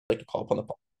like to call upon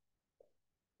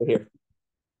the here.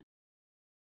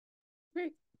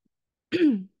 Great.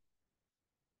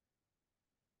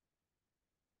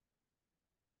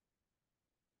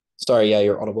 Sorry, yeah,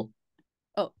 you're audible.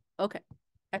 Oh, okay.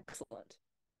 Excellent.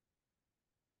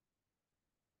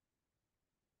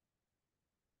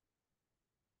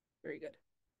 Very good.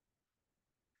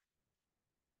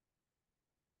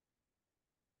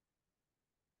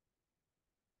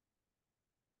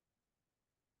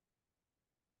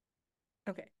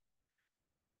 Okay.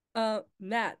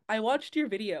 Matt, I watched your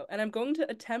video and I'm going to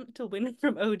attempt to win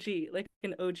from OG, like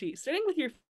an OG, starting with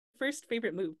your first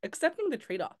favorite move, accepting the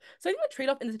trade-off. So I think the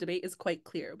trade-off in this debate is quite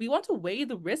clear. We want to weigh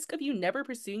the risk of you never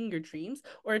pursuing your dreams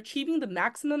or achieving the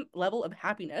maximum level of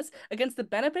happiness against the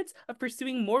benefits of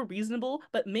pursuing more reasonable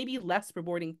but maybe less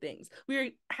rewarding things. We are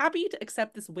happy to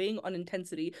accept this weighing on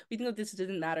intensity. We think that this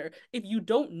doesn't matter. If you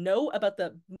don't know about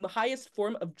the highest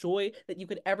form of joy that you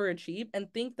could ever achieve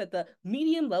and think that the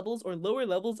medium levels or lower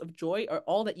levels of joy are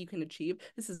all that you can achieve,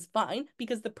 this is fine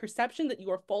because the perception that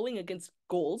you are falling against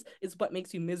goals is what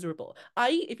makes you miserable.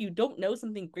 I.e., if you don't know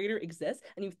something greater exists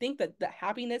and you think that the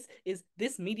happiness is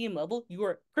this medium level, you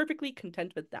are perfectly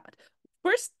content with that.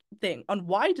 First thing on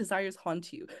why desires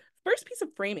haunt you. First piece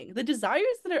of framing, the desires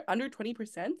that are under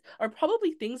 20% are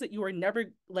probably things that you are never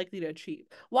likely to achieve.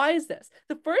 Why is this?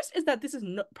 The first is that this is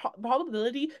no,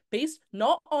 probability based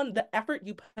not on the effort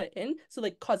you put in, so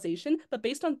like causation, but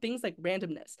based on things like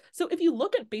randomness. So if you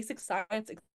look at basic science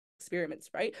experiments,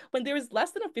 right, when there is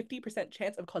less than a 50%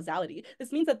 chance of causality,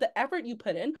 this means that the effort you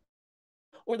put in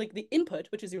or like the input,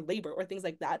 which is your labor or things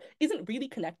like that, isn't really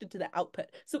connected to the output.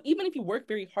 So even if you work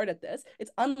very hard at this,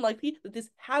 it's unlikely that this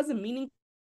has a meaningful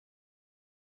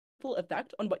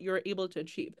effect on what you're able to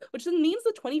achieve, which then means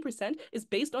the 20% is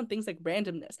based on things like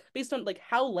randomness, based on like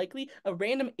how likely a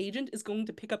random agent is going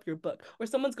to pick up your book, or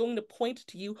someone's going to point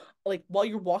to you like while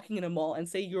you're walking in a mall and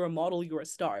say you're a model, you're a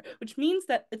star, which means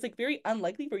that it's like very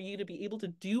unlikely for you to be able to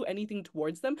do anything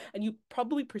towards them, and you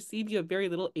probably perceive you have very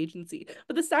little agency.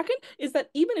 But the second is that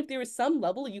even if there is some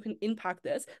level you can impact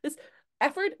this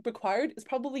effort required is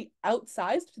probably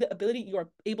outsized to the ability you are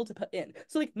able to put in.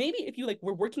 So like maybe if you like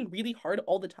were working really hard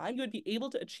all the time, you would be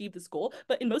able to achieve this goal,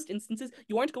 but in most instances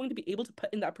you aren't going to be able to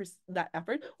put in that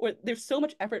effort, or there's so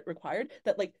much effort required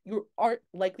that like you aren't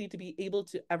likely to be able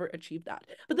to ever achieve that.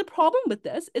 But the problem with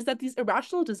this is that these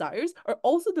irrational desires are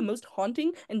also the most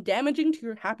haunting and damaging to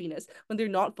your happiness when they're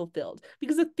not fulfilled,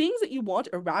 because the things that you want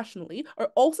irrationally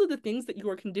are also the things that you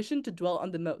are conditioned to dwell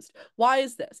on the most. Why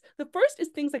is this? The first is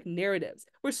things like narratives,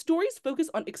 where stories focus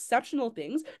on exceptional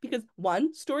things because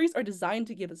one, stories are designed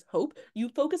to give us hope. You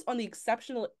focus on the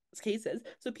exceptional cases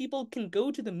so people can go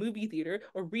to the movie theater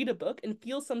or read a book and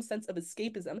feel some sense of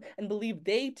escapism and believe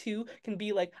they too can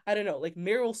be like, I don't know, like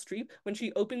Meryl Streep when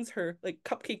she opens her like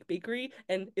cupcake bakery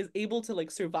and is able to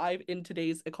like survive in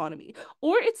today's economy.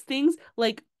 Or it's things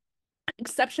like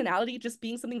exceptionality just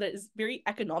being something that is very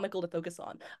economical to focus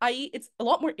on, i.e., it's a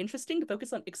lot more interesting to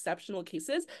focus on exceptional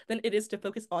cases than it is to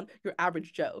focus on your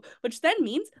average Joe, which then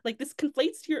means like this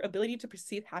conflates to your ability to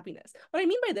perceive happiness. What I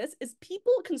mean by this is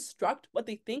people construct what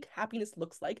they think happiness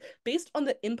looks like based on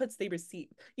the inputs they receive.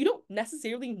 You don't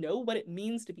necessarily know what it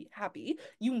means to be happy.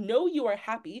 You know you are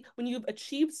happy when you've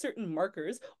achieved certain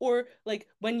markers, or like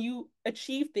when you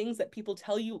achieve things that people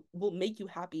tell you will make you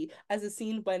happy, as a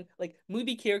scene when like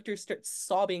movie characters start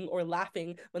sobbing or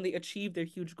laughing when they achieve their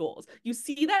huge goals. You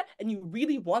see that and you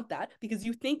really want that because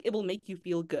you think it will make you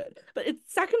feel good. But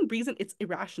its second reason it's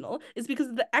irrational is because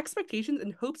of the expectations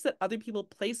and hopes that other people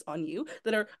place on you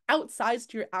that are outsized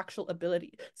to your actual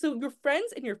ability. So your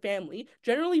friends and your family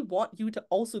generally want you to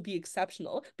also be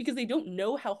exceptional because they don't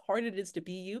know how hard it is to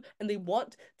be you, and they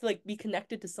want to like be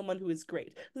connected to someone who is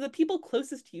great. So the people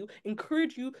closest to you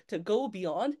encourage you to go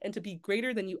beyond and to be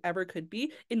greater than you ever could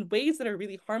be in ways that are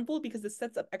really harmful because this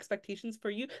sets up expectations for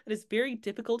you that is very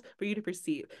difficult for you to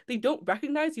perceive. They don't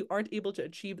recognize you aren't able to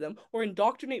achieve them or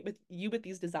indoctrinate with you with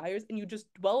these desires, and you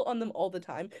just dwell on them all the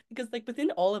time because like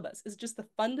within all of us is just the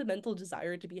fundamental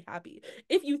desire to be happy.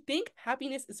 If you think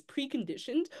happiness is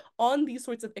preconditioned on these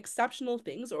sorts of exceptional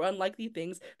things or unlikely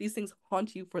things, these things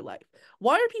haunt you for life.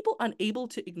 Why are people unable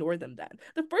to ignore them then?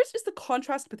 The first is the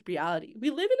contrast with reality. We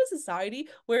live in a society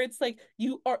where it's like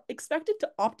you are expected to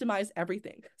optimize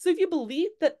everything. So if you believe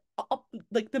that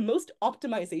like the most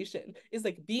optimization is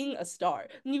like being a star,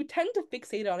 then you tend to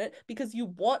fixate on it because you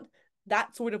want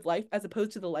that sort of life as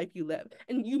opposed to the life you live.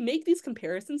 And you make these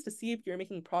comparisons to see if you're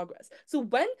making progress. So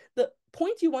when the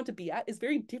point you want to be at is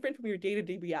very different from your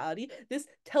day-to-day reality, this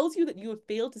tells you that you have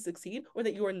failed to succeed or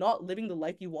that you are not living the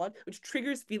life you want, which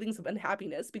triggers feelings of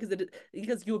unhappiness because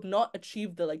you have not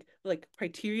achieved the like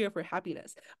criteria for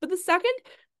happiness. But the second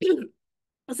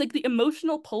it's like the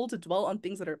emotional pull to dwell on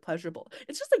things that are pleasurable.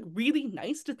 It's just like really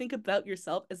nice to think about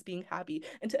yourself as being happy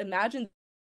and to imagine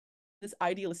this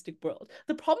idealistic world.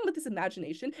 The problem with this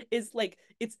imagination is like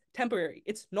it's temporary,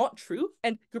 it's not true,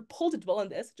 and your pull to dwell on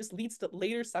this just leads to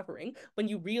later suffering when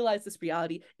you realize this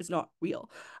reality is not real.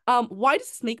 Why does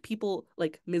this make people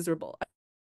like miserable?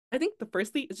 I think the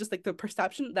firstly is just like the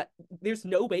perception that there's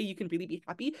no way you can really be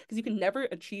happy because you can never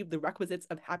achieve the requisites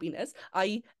of happiness,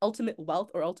 i.e., ultimate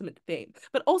wealth or ultimate fame.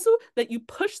 But also that you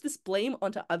push this blame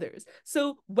onto others.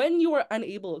 So when you are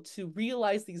unable to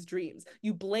realize these dreams,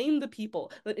 you blame the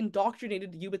people that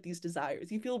indoctrinated you with these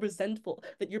desires. You feel resentful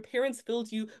that your parents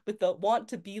filled you with the want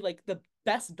to be like the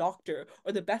best doctor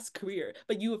or the best career,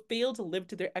 but you have failed to live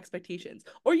to their expectations.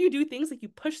 Or you do things like you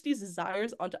push these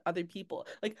desires onto other people.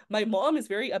 Like my mom is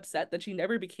very upset that she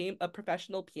never became a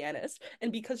professional pianist,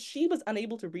 and because she was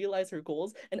unable to realize her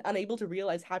goals and unable to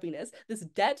realize happiness, this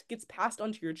debt gets passed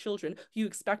on to your children who you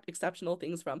expect exceptional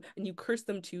things from, and you curse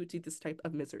them to this type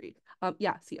of misery.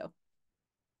 Yeah, CO.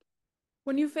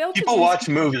 When you fail to People do watch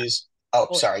movies. Oh,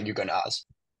 Oh, sorry, you're going to ask.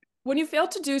 when you fail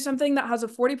to do something that has a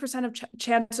 40% of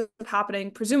chance of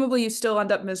happening, presumably you still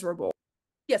end up miserable.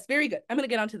 yes, very good. I'm going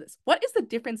to get onto this. What is the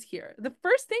difference here? The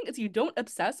first thing is you don't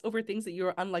obsess over things that you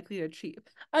are unlikely to achieve.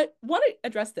 I want to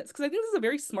address this because I think this is a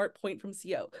very smart point from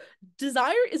CO.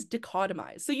 Desire is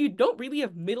dichotomized. So you don't really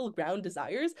have middle ground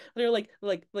desires that are like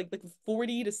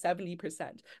 40 to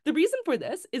 70%. The reason for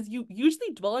this is you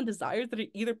usually dwell on desires that are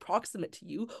either proximate to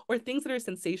you or things that are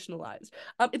sensationalized.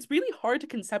 It's really hard to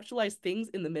conceptualize things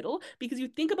in the middle because you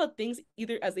think about things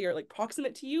either as they are like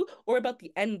proximate to you or about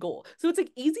the end goal. So it's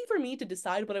like easy for me to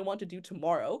decide what I want to do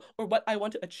tomorrow or what I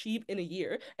want to achieve in a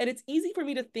year. And it's easy for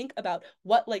me to think about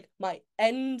what like my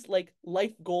end like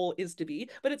life goal is to be,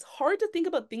 but it's hard to think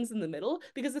about things in the middle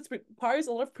because it requires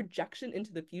a lot of projection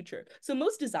into the future. So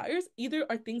most desires either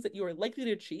are things that you are likely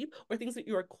to achieve or things that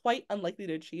you are quite unlikely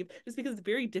to achieve just because it's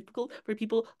very difficult for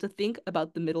people to think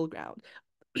about the middle ground.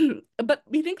 But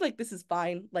we think like this is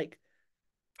fine, like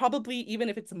probably even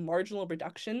if it's a marginal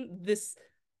reduction, this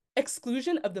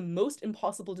exclusion of the most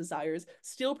impossible desires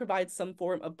still provides some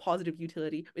form of positive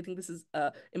utility. I think this is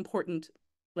important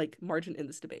like margin in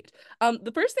this debate.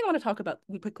 The first thing I want to talk about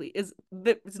quickly is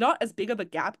that it's not as big of a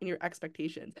gap in your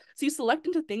expectations. So you select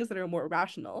into things that are more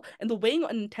rational, and the weighing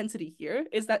on intensity here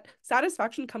is that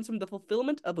satisfaction comes from the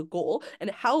fulfillment of a goal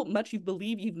and how much you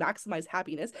believe you've maximized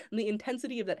happiness and the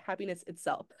intensity of that happiness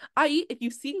itself. I.e., if you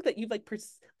think that you've like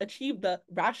achieved the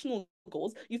rational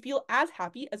goals, you feel as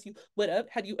happy as you would have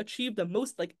had you achieved the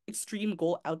most like extreme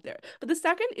goal out there. But the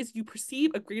second is you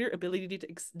perceive a greater ability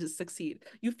to succeed.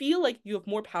 You feel like you have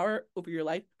more power over your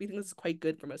life. We think this is quite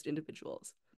good for most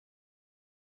individuals.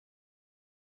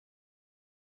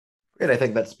 Great. I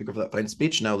thank that speaker for that fine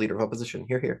speech. Now, leader of opposition.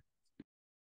 Here.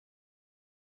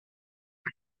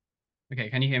 Okay,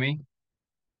 can you hear me?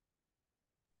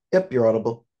 Yep, you're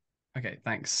audible. Okay,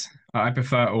 thanks. I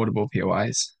prefer audible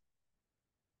POIs.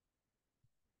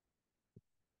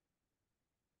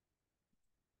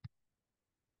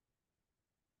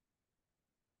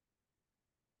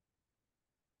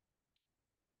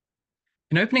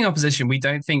 In opening opposition, we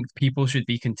don't think people should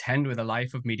be content with a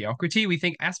life of mediocrity. We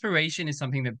think aspiration is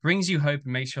something that brings you hope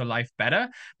and makes your life better.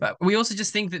 But we also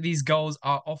just think that these goals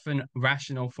are often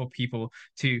rational for people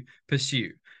to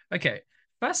pursue. Okay,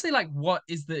 firstly, like what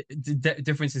is the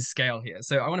difference in scale here?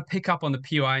 So I want to pick up on the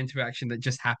POI interaction that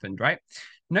just happened, right?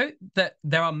 Note that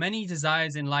there are many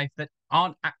desires in life that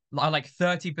are like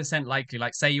 30% likely.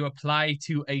 Like say you apply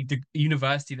to a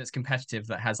university that's competitive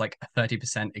that has like a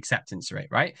 30% acceptance rate,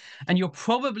 right? And you're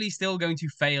probably still going to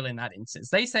fail in that instance.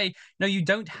 They say, no, you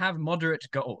don't have moderate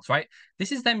goals, right?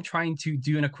 This is them trying to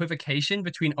do an equivocation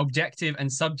between objective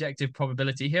and subjective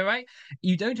probability here, right?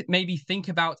 You don't maybe think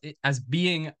about it as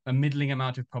being a middling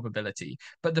amount of probability,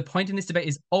 but the point in this debate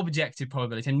is objective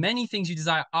probability. And many things you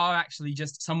desire are actually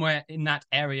just somewhere in that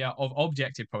area of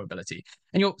objective probability.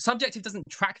 And your subjective actually doesn't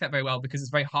track that very well because it's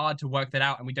very hard to work that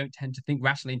out, and we don't tend to think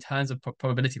rationally in terms of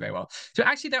probability very well. So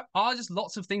actually, there are just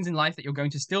lots of things in life that you're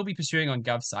going to still be pursuing on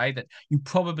Gov's side that you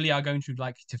probably are going to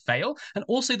like to fail. And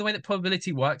also the way that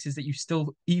probability works is that you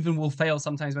still even will fail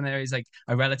sometimes when there is like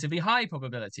a relatively high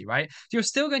probability, right? So you're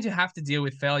still going to have to deal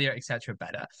with failure, etc.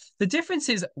 better. The difference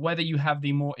is whether you have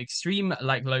the more extreme,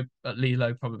 like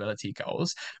low probability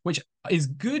goals, which is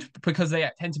good because they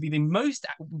tend to be the most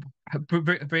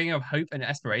bringing of hope and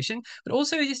aspiration, but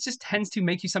also it just tends to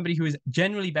make you somebody who is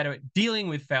generally better at dealing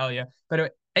with failure, better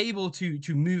able to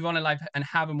move on in life and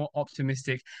have a more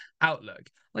optimistic outlook.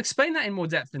 I'll explain that in more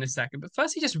depth in a second, but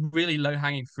firstly, just really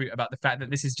low-hanging fruit about the fact that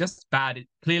this is just bad,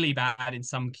 clearly bad in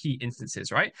some key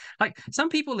instances, right? Like some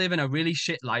people live in a really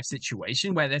shit life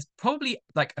situation where there's probably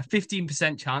like a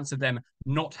 15% chance of them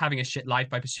not having a shit life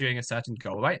by pursuing a certain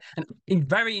goal, right? And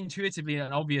very intuitively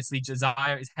and obviously,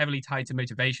 desire is heavily tied to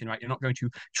motivation, right? You're not going to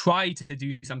try to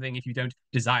do something if you don't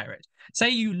desire it. Say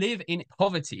you live in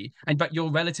poverty, but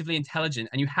you're relatively intelligent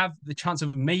and you have the chance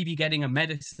of maybe getting a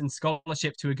medicine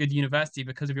scholarship to a good university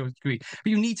because of your degree, but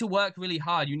you need to work really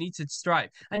hard, you need to strive,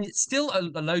 and it's still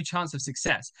a low chance of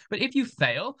success. But if you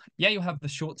fail, yeah, you'll have the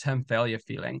short-term failure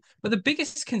feeling, but the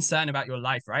biggest concern about your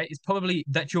life, right, is probably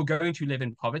that you're going to live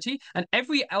in poverty, and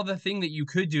every other thing that you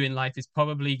could do in life is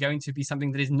probably going to be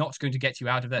something that is not going to get you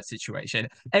out of that situation.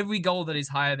 Every goal that is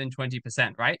higher than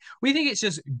 20%, right? We think it's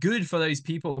just good for those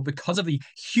people because of the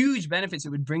huge benefits it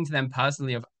would bring to them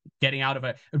personally of getting out of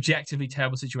an objectively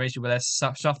terrible situation where they're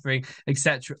suffering,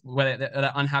 etc., where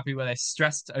they're unhappy, where they're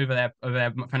stressed over their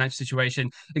financial situation,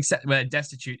 etc., where they're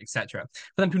destitute, etc.,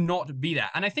 for them to not be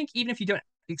that. And I think even if you don't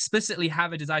explicitly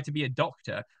have a desire to be a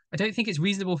doctor, I don't think it's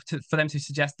reasonable for them to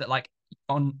suggest that, like,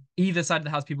 on either side of the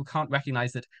house, people can't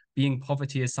recognize that being in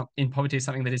poverty is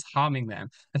something that is harming them.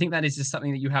 I think that is just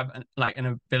something that you have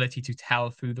an ability to tell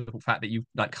through the fact that you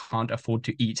like can't afford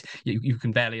to eat, you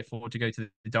can barely afford to go to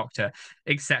the doctor,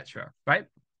 etc. Right?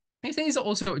 These things are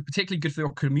also particularly good for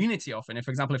your community often. If,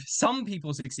 for example, if some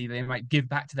people succeed, they might give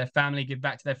back to their family, give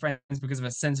back to their friends because of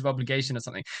a sense of obligation or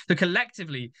something. So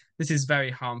collectively, this is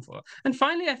very harmful. And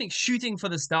finally, I think shooting for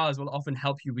the stars will often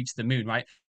help you reach the moon, right?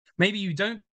 Maybe you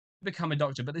don't become a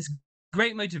doctor, but this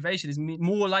great motivation is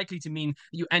more likely to mean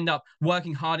that you end up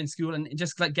working hard in school and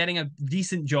just like getting a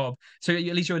decent job, so at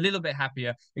least you're a little bit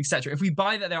happier, etc. If we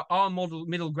buy that there are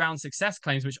middle ground success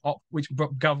claims which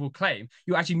Gov will claim,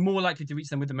 you're actually more likely to reach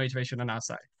them with the motivation on our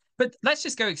side. But let's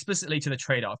just go explicitly to the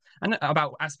trade-off and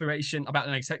about aspiration, about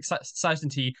like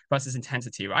certainty versus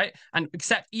intensity, right? And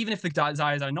except even if the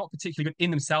desires are not particularly good in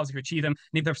themselves, if you achieve them,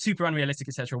 and if they're super unrealistic,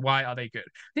 etc., why are they good?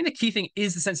 I think the key thing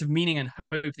is the sense of meaning and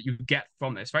hope that you get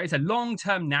from this, right? It's a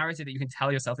long-term narrative that you can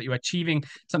tell yourself that you're achieving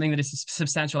something that is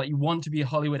substantial, like you want to be a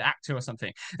Hollywood actor or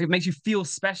something. It makes you feel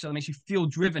special, it makes you feel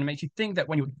driven, it makes you think that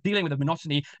when you're dealing with the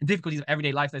monotony and difficulties of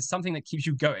everyday life, there's something that keeps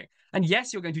you going. And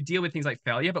yes, you're going to deal with things like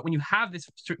failure, but when you have this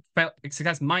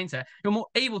success mindset, you're more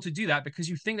able to do that because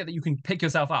you think that you can pick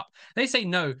yourself up. They say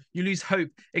no, you lose hope,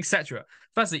 etc.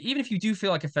 Firstly, even if you do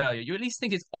feel like a failure, you at least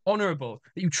think it's honorable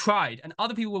that you tried, and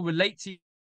other people will relate to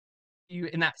you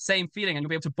in that same feeling, and you'll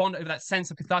be able to bond over that sense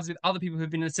of catharsis with other people who've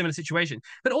been in a similar situation.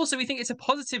 But also, we think it's a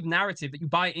positive narrative that you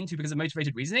buy into because of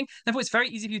motivated reasoning. Therefore, it's very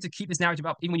easy for you to keep this narrative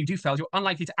up even when you do fail. You're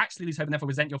unlikely to actually lose hope and therefore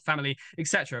resent your family,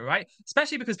 etc. Right?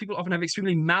 Especially because people often have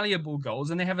extremely malleable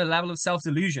goals and they have a level of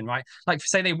self-delusion, right? Like,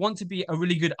 say they want to be a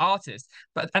really good artist,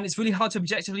 and it's really hard to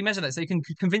objectively measure that. So they can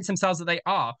convince themselves that they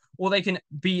are, or they can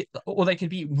be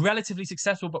relatively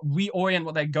successful but reorient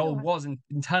what their goal was and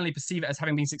internally perceive it as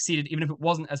having been succeeded, even if it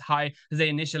wasn't as high as they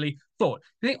initially thought.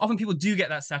 I think often people do get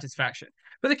that satisfaction.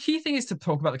 But the key thing is to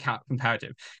talk about the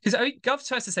comparative. Because Gov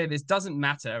tries to say this doesn't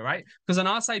matter, right? Because on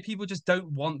our side, people just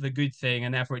don't want the good thing,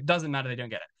 and therefore it doesn't matter, they don't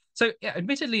get it. So yeah,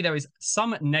 admittedly, there is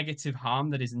some negative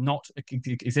harm that is not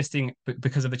existing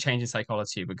because of the change in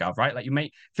psychology with Gov, right? Like you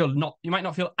might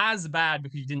not feel as bad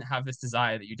because you didn't have this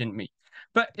desire that you didn't meet.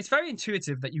 But it's very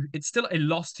intuitive that it's still a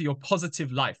loss to your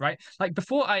positive life, right? Like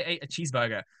before I ate a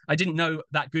cheeseburger, I didn't know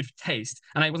that good taste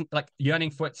and I wasn't like yearning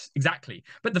for it exactly.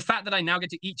 But the fact that I now get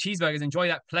to eat cheeseburgers and enjoy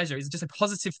that pleasure is just a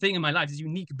positive thing in my life. It's a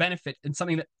unique benefit and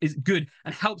something that is good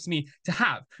and helps me to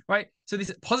have, right? So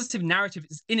this positive narrative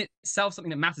is in itself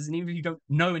something that matters. And even if you don't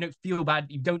know and don't feel bad,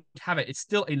 you don't have it, it's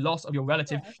still a loss of your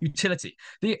relative utility.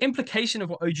 The implication of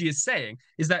what OG is saying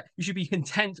is that you should be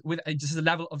content with just a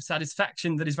level of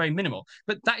satisfaction that is very minimal.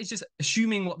 But that is just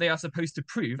assuming what they are supposed to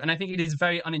prove. And I think it is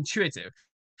very unintuitive.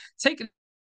 Take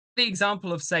the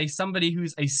example of, say, somebody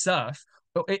who's a serf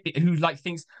who like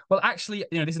thinks, well, actually,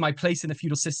 this is my place in the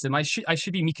feudal system. I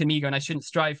should be meek and meager, and I shouldn't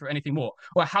strive for anything more.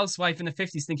 Or a housewife in the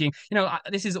 50s thinking,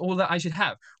 this is all that I should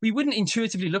have. We wouldn't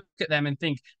intuitively look at them and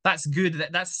think that's good.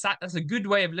 That's a good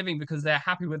way of living because they're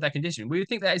happy with their condition. We would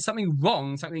think there is something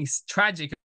wrong, something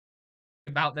tragic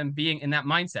about them being in that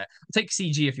mindset. Take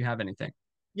CG if you have anything.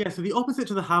 Yeah, so the opposite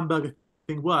to the hamburger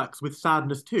thing works with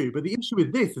sadness too. But the issue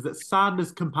with this is that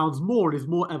sadness compounds more and is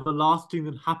more everlasting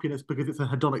than happiness because it's a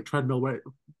hedonic treadmill where it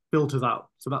filters out.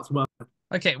 So that's worse.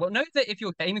 Okay, well, note that if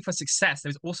you're aiming for success,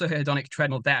 there's also a hedonic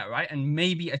treadmill there, right? And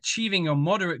maybe achieving your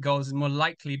moderate goals is more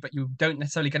likely, but you don't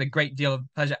necessarily get a great deal of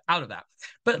pleasure out of that.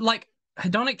 But like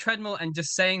hedonic treadmill and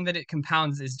just saying that it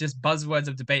compounds is just buzzwords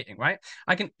of debating, right?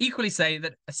 I can equally say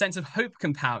that a sense of hope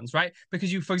compounds, right?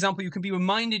 Because for example, you can be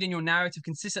reminded in your narrative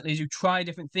consistently as you try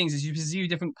different things, as you pursue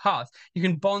different paths. You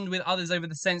can bond with others over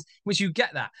the sense in which you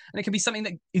get that. And it can be something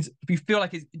that you feel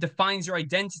like it defines your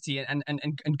identity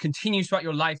and continues throughout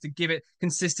your life to give it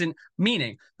consistent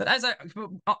meaning. But as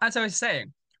I was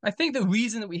saying, I think the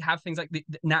reason that we have things like the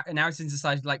narratives in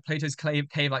society, like Plato's cave,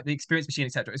 like the experience machine,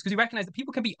 etc., is because we recognize that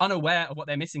people can be unaware of what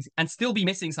they're missing and still be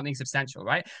missing something substantial,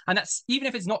 right? And that's even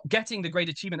if it's not getting the great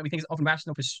achievement that we think is often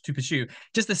rational to pursue,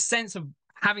 just the sense of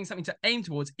having something to aim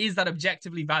towards is that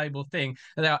objectively valuable thing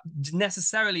that they are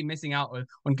necessarily missing out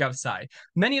on Gov's side.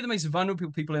 Many of the most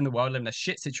vulnerable people in the world live in a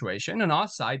shit situation. On our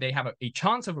side, they have a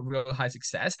chance of a real high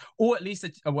success, or at least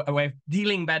a way of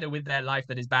dealing better with their life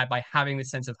that is bad by having this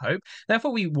sense of hope.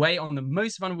 Therefore, we weigh on the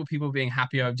most vulnerable people being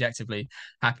happy or objectively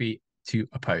happy to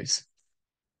oppose.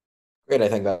 Great, I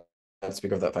think that's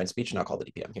speaker of that fine speech, and I'll call the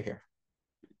DPM here.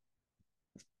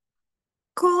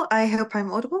 Cool, I hope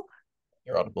I'm audible.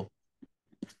 You're audible.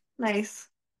 Nice.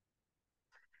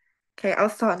 Okay, I'll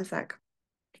start in a sec.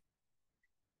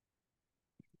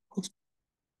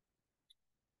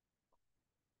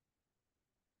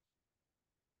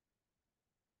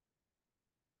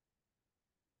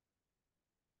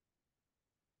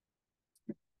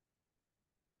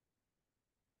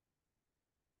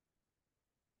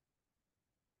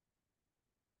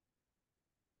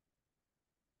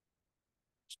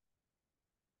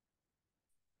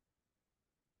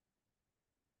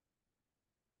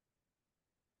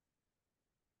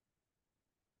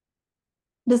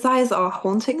 Desires are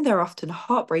haunting, they're often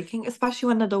heartbreaking, especially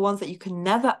when they're the ones that you can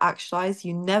never actualize,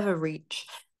 you never reach.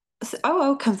 So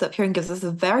OO comes up here and gives us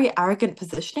a very arrogant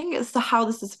positioning as to how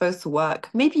this is supposed to work.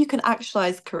 Maybe you can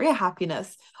actualize career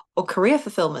happiness or career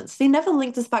fulfillment. They never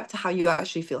linked us back to how you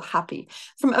actually feel happy.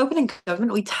 From opening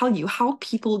government, we tell you how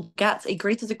people get a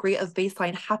greater degree of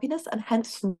baseline happiness and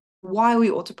hence why we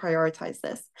ought to prioritize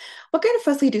this. We're going to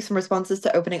firstly do some responses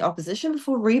to opening opposition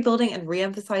before rebuilding and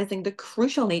re-emphasizing the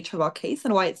crucial nature of our case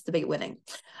and why it's debate winning.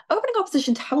 Opening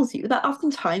opposition tells you that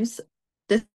oftentimes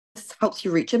this helps you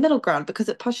reach a middle ground because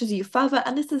it pushes you further,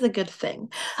 and this is a good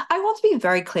thing. I want to be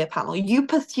very clear, panel. You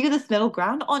pursue this middle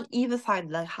ground on either side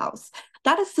of the house.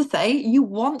 That is to say, you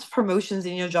want promotions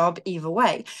in your job either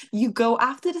way. You go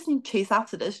after this and chase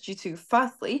after this due to,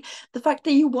 firstly, the fact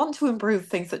that you want to improve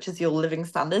things such as your living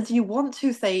standards. You want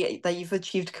to say that you've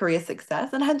achieved career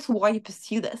success, and hence why you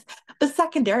pursue this. But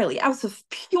secondarily, out of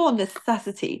pure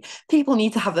necessity, people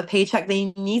need to have a paycheck.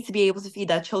 They need to be able to feed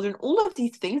their children. All of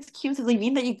these things cumulatively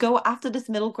mean that you go after this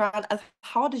middle ground as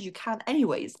hard as you can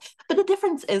anyways. But the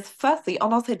difference is, firstly,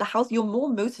 on our side of the house, you're more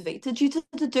motivated due to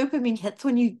the dopamine hits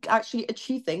when you actually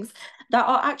achieve things that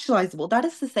are actualizable. That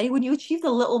is to say, when you achieve the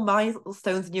little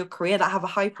milestones in your career that have a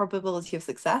high probability of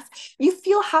success, you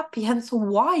feel happy, hence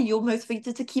why you're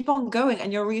motivated to keep on going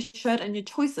and you're reassured in your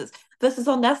choices. Versus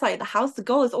on their side of the house, the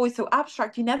goal is always so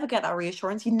abstract, you never get that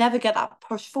reassurance, you never get that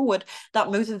push forward, that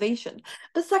motivation.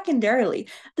 But secondarily,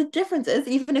 the difference is,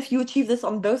 even if you achieve this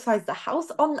on both sides of the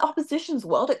house, on opposition's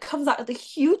world, it comes at the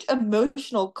huge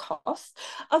emotional cost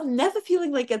of never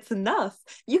feeling like it's enough.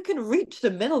 You can reach the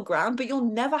middle ground, but you'll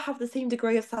never have the same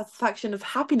degree of satisfaction, of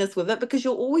happiness with it, because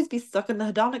you'll always be stuck in the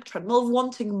hedonic treadmill of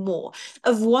wanting more,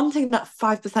 of wanting that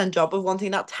 5% job, of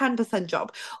wanting that 10%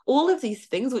 job. All of these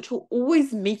things which will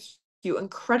always make you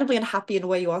incredibly unhappy in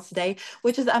where you are today,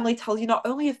 which, as Emily tells you, not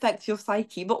only affects your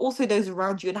psyche, but also those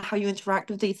around you and how you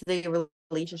interact with day-to-day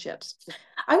relationships.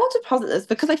 I want to posit this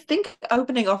because I think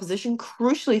opening opposition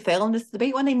crucially fail in this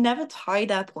debate when they never tie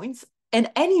their points in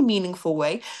any meaningful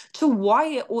way to why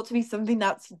it ought to be something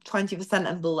that's 20%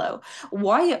 and below,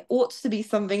 why it ought to be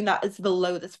something that is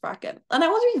below this bracket. And I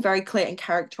want to be very clear in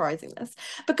characterizing this,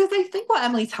 because I think what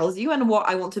Emily tells you and what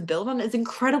I want to build on is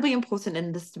incredibly important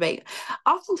in this debate.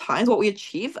 Oftentimes, what we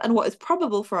achieve and what is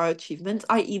probable for our achievement,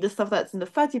 i.e. the stuff that's in the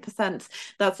 30%,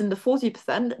 that's in the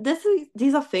 40%,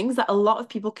 these are things that a lot of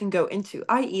people can go into,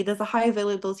 i.e. there's a high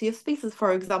availability of spaces,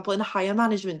 for example, in higher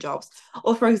management jobs,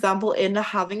 or for example, in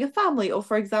having a family, or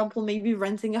for example, maybe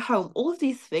renting a home. All of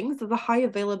these things there's a high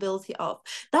availability of.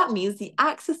 That means the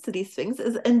access to these things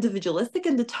is individualistic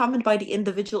and determined by the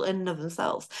individual in and of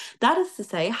themselves. That is to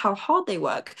say, how hard they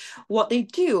work, what they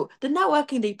do, the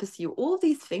networking they pursue, all of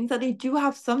these things that they do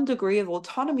have some degree of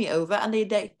autonomy over and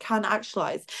they can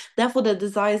actualize. Therefore, the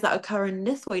desires that occur in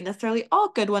this way necessarily are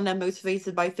good when they're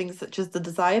motivated by things such as the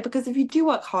desire, because if you do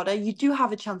work harder, you do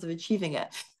have a chance of achieving it.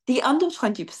 The under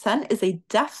 20% is a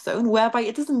death zone whereby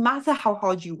it doesn't matter how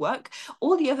hard you work,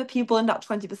 all the other people in that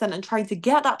 20% and trying to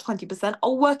get that 20%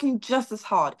 are working just as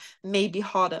hard, maybe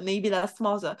harder, maybe they're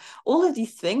smarter, all of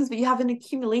these things, but you have an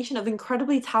accumulation of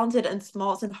incredibly talented and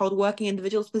smart and hardworking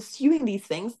individuals pursuing these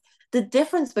things. The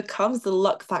difference becomes the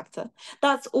luck factor.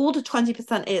 That's all the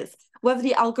 20% is. Whether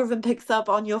the algorithm picks up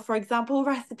on your, for example,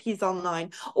 recipes online,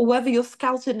 or whether you're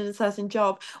scouted in a certain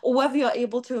job, or whether you're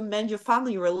able to amend your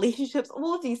family relationships,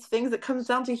 all of these things, it comes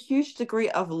down to a huge degree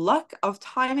of luck, of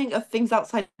timing, of things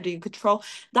outside of your control.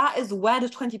 That is where the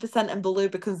 20% and below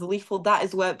becomes lethal. That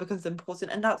is where it becomes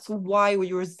important. And that's why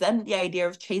we resent the idea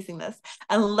of chasing this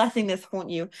and letting this haunt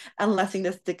you and letting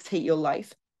this dictate your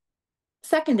life.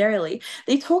 Secondarily,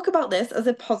 they talk about this as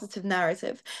a positive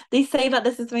narrative. They say that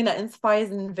this is something that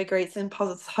inspires and invigorates and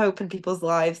posits hope in people's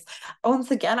lives. Once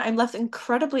again, I'm left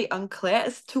incredibly unclear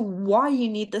as to why you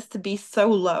need this to be so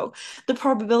low. The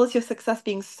probability of success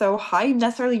being so high,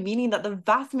 necessarily meaning that the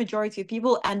vast majority of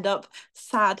people end up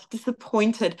sad,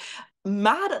 disappointed,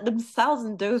 mad at themselves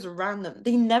and those around them.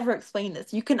 They never explain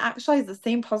this. You can actualize the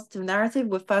same positive narrative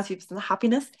with 30%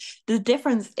 happiness. The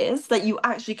difference is that you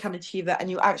actually can achieve it and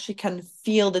you actually can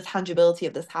feel the tangibility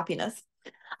of this happiness.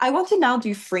 I want to now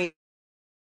do three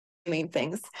main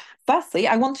things. Firstly,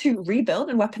 I want to rebuild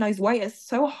and weaponize why it's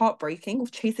so heartbreaking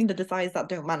with chasing the desires that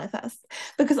don't manifest.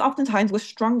 Because oftentimes we're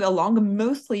strung along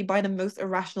mostly by the most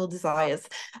irrational desires,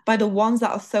 by the ones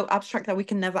that are so abstract that we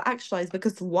can never actualize.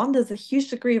 Because one, there's a huge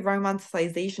degree of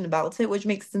romanticization about it, which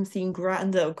makes them seem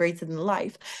grander or greater than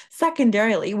life.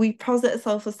 Secondarily, we posit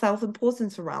a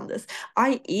self-importance around this,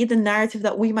 i.e., the narrative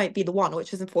that we might be the one,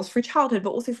 which is enforced through childhood, but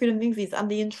also through the movies, and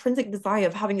the intrinsic desire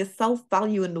of having a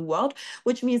self-value in the world,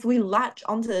 which means we latch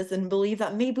onto this and believe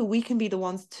that maybe we can be the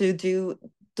ones to do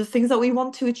the things that we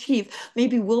want to achieve.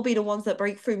 Maybe we'll be the ones that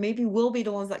break through. Maybe we'll be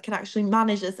the ones that can actually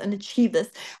manage this and achieve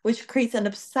this, which creates an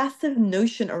obsessive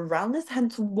notion around this,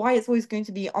 hence why it's always going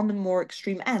to be on the more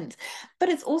extreme end. But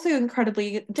it's also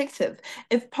incredibly addictive.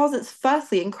 It posits,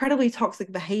 firstly, incredibly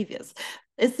toxic behaviors.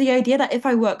 It's the idea that if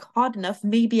I work hard enough,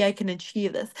 maybe I can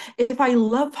achieve this. If I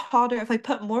love harder, if I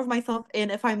put more of myself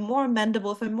in, if I'm more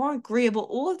amendable, if I'm more agreeable,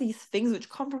 all of these things which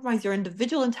compromise your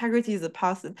individual integrity as a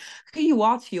person, who you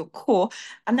are to your core,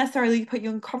 and necessarily put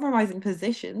you in compromising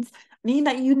positions, mean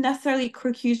that you necessarily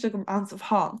accrue huge amounts of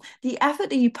harm. The effort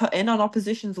that you put in on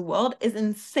opposition's world is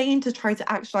insane to try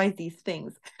to actualize these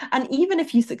things. And even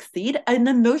if you succeed, an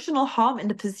emotional harm in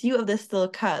the pursuit of this still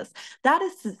occurs. That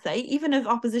is to say, even if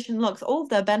opposition looks all of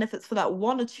their benefits for that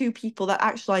one or two people that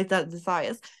actualize their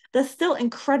desires, they're still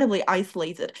incredibly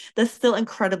isolated. They're still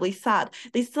incredibly sad.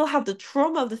 They still have the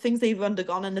trauma of the things they've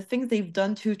undergone and the things they've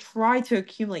done to try to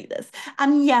accumulate this.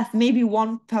 And yes, maybe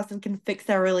one person can fix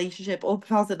their relationship or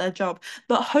posit their job,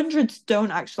 but hundreds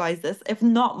don't actualize this, if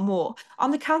not more.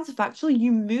 On the counterfactual,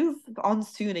 you move on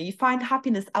sooner. You find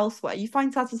happiness elsewhere. You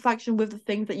find satisfaction with the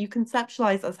things that you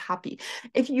conceptualize as happy.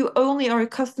 If you only are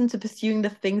accustomed to pursuing the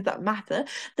things that matter,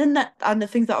 then and the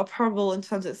things that are probable in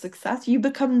terms of success, you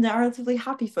become narratively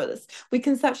happy for this. We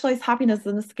conceptualize happiness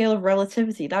on the scale of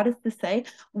relativity. That is to say,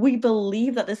 we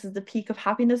believe that this is the peak of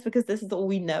happiness because this is all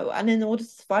we know. And in order to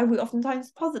survive, we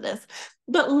oftentimes posit this.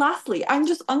 But lastly, I'm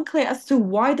just unclear as to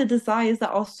why the desires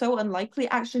that are so unlikely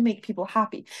actually make people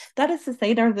happy. That is to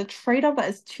say, there is a trade-off that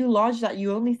is too large that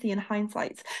you only see in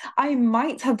hindsight. I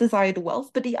might have desired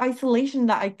wealth, but the isolation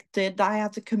that I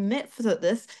had to commit for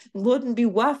this wouldn't be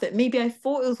worth it. Maybe I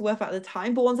thought it was worth it at the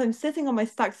time, but once I'm sitting on my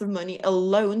stacks of money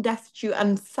alone, destitute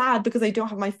and sad because I don't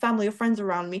have my family or friends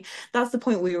around me, that's the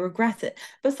point where you regret it.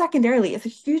 But secondarily, it's a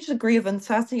huge degree of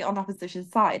uncertainty on opposition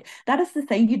side. That is to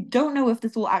say, you don't know if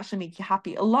this will actually make you happy.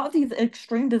 happy. A lot of these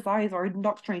extreme desires are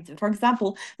indoctrinated. For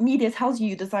example, media tells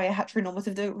you desire a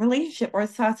heteronormative relationship or a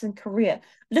certain career.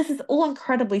 This is all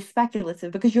incredibly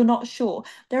speculative because you're not sure.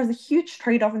 There's a huge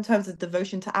trade-off in terms of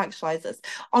devotion to actualize this.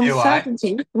 On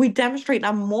certainty, we demonstrate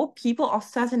that more people are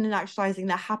certain in actualizing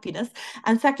their happiness.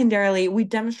 And secondarily, we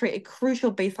demonstrate a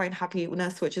crucial baseline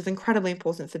happiness, which is incredibly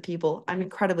important for people. I'm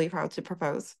incredibly proud to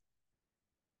propose.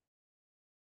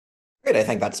 Great, I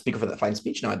thank that speaker for that fine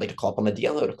speech. Now I'd like to call upon the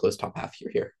DLO to close top half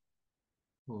here.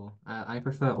 Cool. I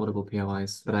prefer audible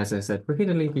POIs, but as I said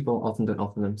repeatedly, people often don't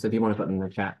offer them. So if you want to put them in the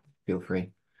chat, feel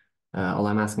free. All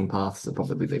I'm asking Parth, so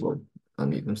probably they will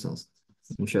unmute themselves.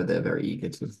 I'm sure they're very eager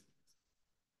to.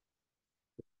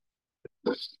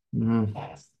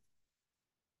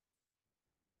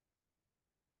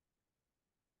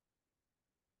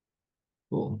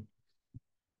 Cool.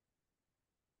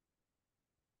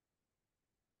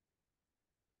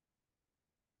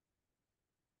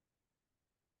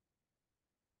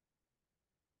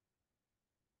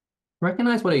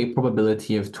 Recognize what a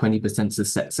probability of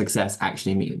 20% success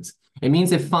actually means. It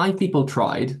means if 5 people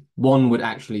tried, 1 would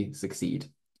actually succeed.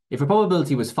 If a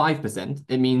probability was 5%,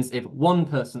 it means if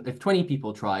 20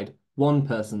 people tried, 1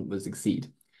 person would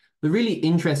succeed. The really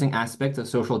interesting aspect of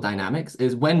social dynamics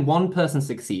is when 1 person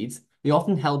succeeds, they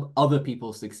often help other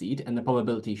people succeed and the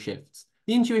probability shifts.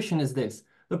 The intuition is this.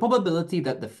 The probability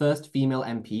that the first female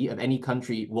MP of any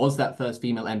country was that first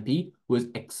female MP was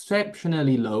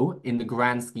exceptionally low in the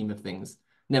grand scheme of things.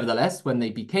 Nevertheless, when they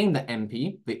became the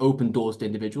MP, they opened doors to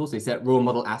individuals, they set role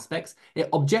model aspects. It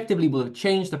objectively will have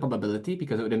changed the probability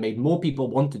because it would have made more people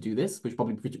want to do this, which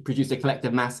probably produced a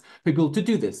collective mass for people to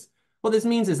do this. What this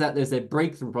means is that there's a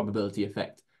breakthrough probability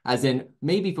effect. As in,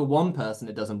 maybe for 1 person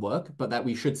it doesn't work, but that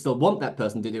we should still want that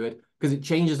person to do it because it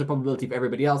changes the probability for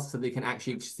everybody else so they can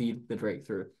actually exceed the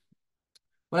breakthrough.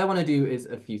 What I want to do is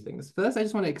a few things. First, I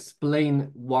just want to explain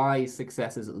why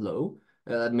success is low,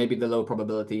 maybe the low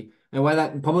probability, and why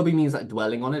that probably means that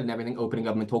dwelling on it and everything opening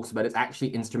government talks about is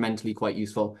actually instrumentally quite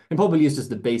useful and probably is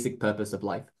just the basic purpose of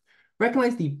life.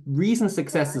 Recognize the reason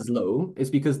success is low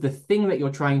is because the thing that you're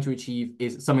trying to achieve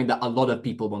is something that a lot of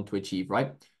people want to achieve,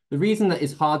 right? The reason that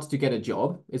it's hard to get a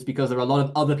job is because there are a lot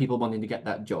of other people wanting to get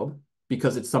that job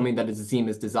because it's something that is seen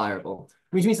as desirable,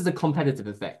 which means it's a competitive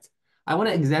effect. I want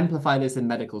to exemplify this in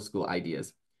medical school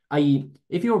ideas, i.e.,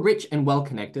 if you're rich and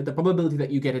well-connected, the probability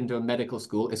that you get into a medical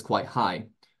school is quite high.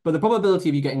 But the probability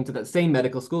of you getting to that same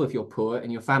medical school if you're poor and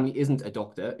your family isn't a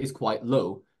doctor is quite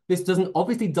low. This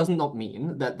obviously does not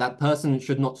mean that that person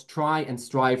should not try and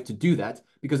strive to do that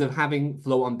because of having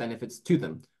flow-on benefits to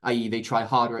them, i.e. they try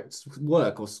harder at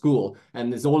work or school,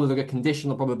 and there's all of the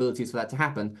conditional probabilities for that to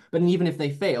happen. But even if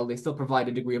they fail, they still provide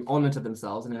a degree of honor to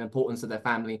themselves and an importance to their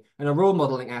family and a role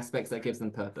modeling aspects that gives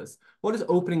them purpose. What does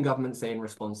opening government say in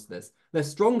response to this? Their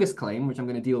strongest claim, which I'm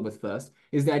going to deal with first,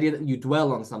 is the idea that you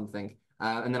dwell on something,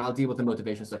 and then I'll deal with the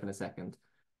motivation stuff in a second.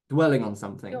 Dwelling on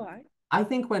something. I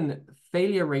think when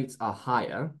failure rates are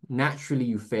higher, naturally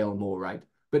you fail more, right?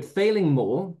 But failing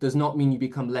more does not mean you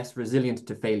become less resilient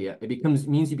to failure. It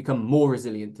means you become more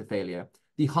resilient to failure.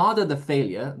 The harder the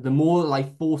failure, the more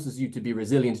life forces you to be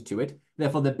resilient to it.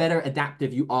 Therefore, the better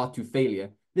adaptive you are to failure.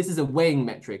 This is a weighing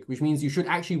metric, which means you should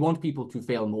actually want people to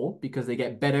fail more because they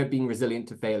get better being resilient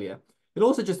to failure. It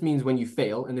also just means when you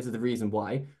fail, and this is the reason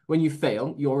why, when you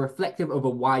fail, you're reflective over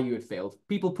why you had failed.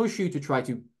 People push you to try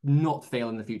to not fail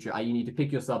in the future, i.e. you need to pick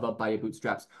yourself up by your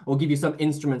bootstraps or give you some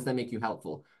instruments that make you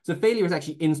helpful. So failure is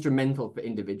actually instrumental for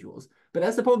individuals. But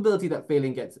as the probability that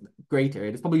failing gets greater,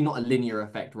 it is probably not a linear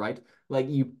effect, right? Like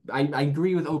I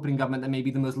agree with opening government that maybe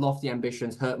the most lofty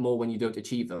ambitions hurt more when you don't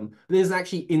achieve them. But it is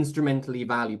actually instrumentally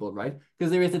valuable, right?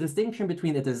 Because there is a distinction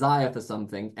between a desire for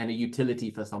something and a utility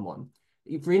for someone.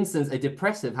 For instance, a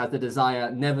depressive has the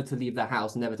desire never to leave the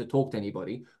house, never to talk to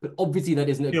anybody, but obviously that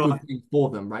isn't a good thing for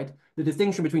them, right? The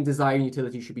distinction between desire and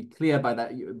utility should be clear by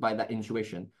that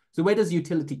intuition. So where does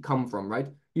utility come from, right?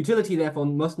 Utility, therefore,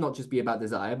 must not just be about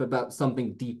desire, but about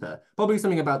something deeper. Probably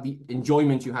something about the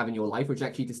enjoyment you have in your life, which is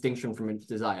actually distinction from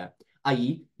desire.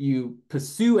 I.e., you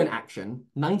pursue an action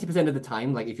 90% of the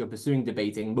time, like if you're pursuing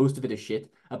debating, most of it is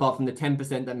shit, apart from the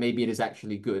 10% that maybe it is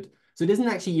actually good. So it isn't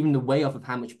actually even the way off of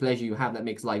how much pleasure you have that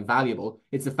makes life valuable.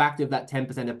 It's the fact of that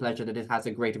 10% of pleasure that it has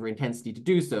a greater intensity to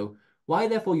do so. Why,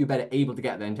 therefore, you're better able to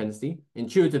get that intensity?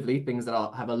 Intuitively, things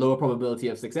that have a lower probability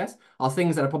of success are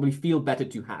things that probably feel better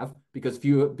to have because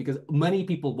many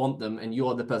people want them and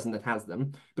you're the person that has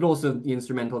them. But also the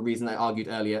instrumental reason I argued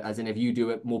earlier, as in if you do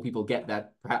it, more people get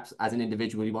that. Perhaps as an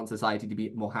individual, you want society to be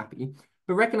more happy.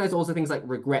 But recognize also things like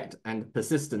regret and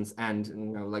persistence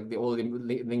and like all the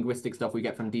linguistic stuff we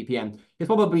get from DPM is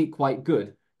probably quite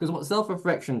good. Because what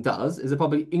self-reflection does is it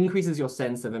probably increases your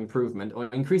sense of improvement, or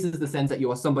increases the sense that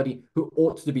you are somebody who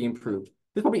ought to be improved.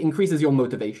 This probably increases your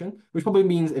motivation, which probably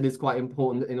means it is quite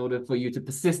important in order for you to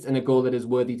persist in a goal that is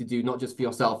worthy to do, not just for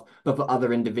yourself, but for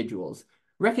other individuals.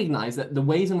 Recognize that the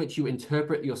ways in which you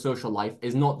interpret your social life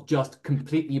is not just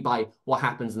completely by what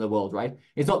happens in the world, right?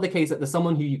 It's not the case that there's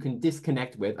someone who you can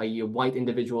disconnect with, i.e. a white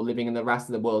individual living in the rest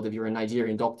of the world, if you're a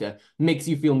Nigerian doctor, makes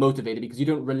you feel motivated because you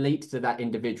don't relate to that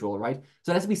individual, right?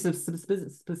 So it has to be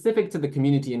specific to the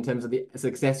community in terms of the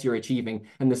success you're achieving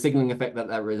and the signaling effect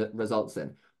that results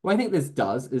in. What I think this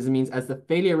does is it means as the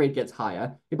failure rate gets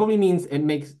higher, it probably means it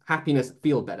makes happiness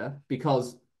feel better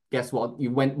because guess what?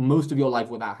 You went most of your life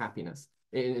without happiness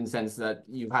in the sense that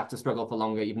you have to struggle for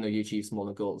longer even though you achieve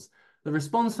smaller goals. The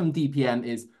response from DPM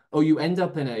is, oh, you end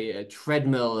up in a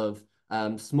treadmill of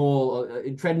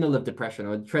a treadmill of depression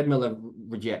or a treadmill of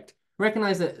reject.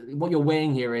 Recognize that what you're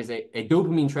weighing here is a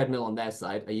dopamine treadmill on their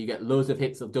side. You get loads of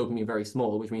hits of dopamine very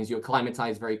small, which means you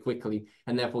acclimatize very quickly,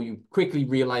 and therefore you quickly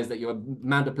realize that your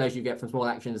amount of pleasure you get from small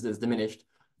actions is diminished,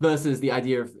 versus the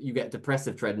idea of you get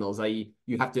depressive treadmills, i.e.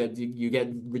 you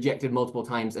get rejected multiple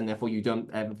times and therefore you don't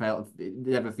ever it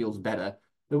never feels better.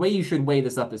 The way you should weigh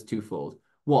this up is twofold.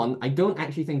 One, I don't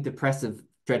actually think depressive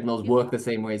treadmills work the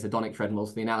same way as hedonic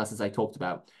treadmills, the analysis I talked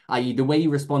about, i.e. the way you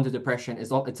respond to depression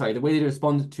is not, sorry, the way you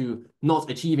respond to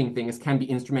not achieving things can be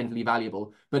instrumentally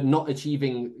valuable, but not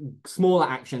achieving smaller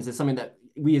actions is something that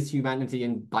we as humanity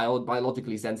in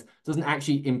biologically sense doesn't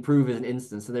actually improve as an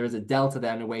instance. So there is a delta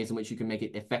there in the ways in which you can make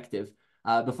it effective.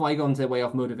 Before I go on to way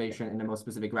off motivation in a more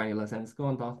specific granular sense, go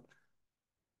on, Parth.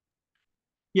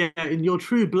 Yeah, in your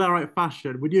true Blairite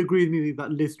fashion, would you agree with me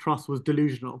that Liz Truss was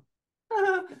delusional?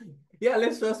 Yeah,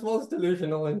 Liz Truss was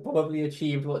delusional and probably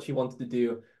achieved what she wanted to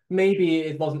do. Maybe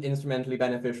it wasn't instrumentally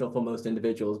beneficial for most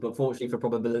individuals, but fortunately for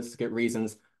probabilistic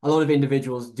reasons, a lot of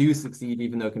individuals do succeed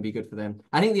even though it can be good for them.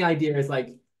 I think the idea is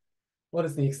like, what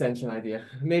is the extension idea?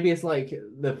 Maybe it's like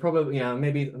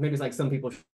maybe it's like some people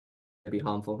should be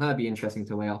harmful. That'd be interesting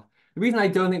to weigh off. The reason I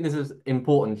don't think this is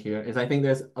important here is I think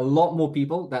there's a lot more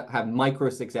people that have micro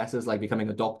successes, like becoming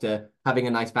a doctor, having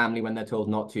a nice family when they're told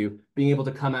not to, being able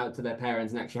to come out to their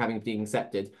parents and actually having it being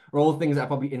accepted, are all things that are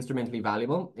probably instrumentally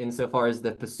valuable insofar as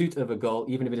the pursuit of a goal,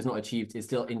 even if it is not achieved, is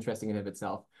still interesting in of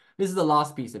itself. This is the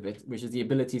last piece of it, which is the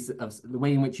ability of the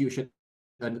way in which you should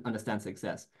understand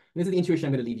success. And this is the intuition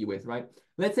I'm going to leave you with, right?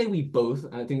 Let's say we both,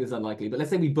 and I think this is unlikely, but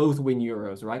let's say we both win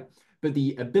Euros, right? But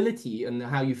the ability and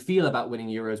how you feel about winning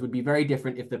Euros would be very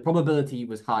different if the probability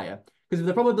was higher. Because if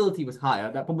the probability was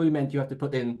higher, that probably meant you have to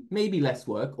put in maybe less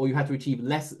work, or you had to achieve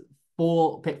less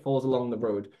pitfalls along the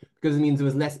road, because it means there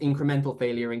was less incremental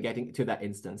failure in getting to that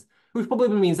instance, which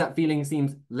probably means that feeling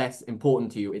seems less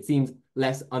important to you. It seems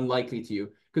less unlikely to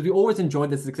you, because we always enjoy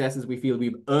the successes we feel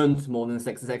we've earned more than the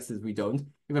successes we don't.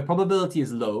 If a probability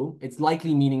is low, it's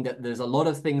likely meaning that there's a lot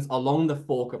of things along the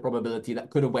fork of probability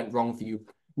that could have went wrong for you.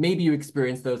 Maybe you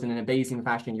experience those in an amazing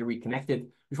fashion, you're reconnected,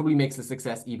 which probably makes the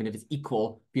success, even if it's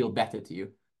equal, feel better to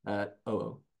you.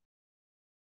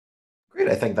 Great.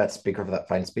 I thank that speaker for that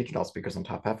fine speech and all speakers on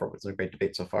top half. It's a great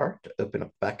debate so far. To open up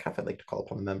the back half, I'd like to call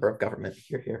upon a member of government.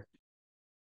 Here.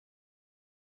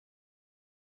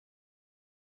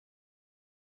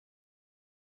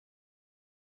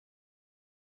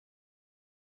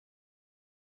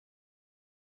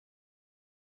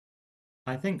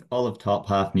 I think all of top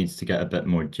half needs to get a bit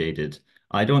more jaded.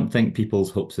 I don't think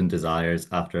people's hopes and desires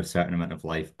after a certain amount of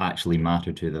life actually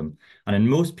matter to them. And in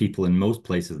most people in most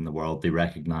places in the world, they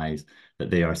recognize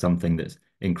that they are something that's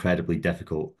incredibly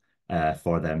difficult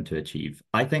for them to achieve.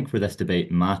 I think where this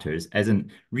debate matters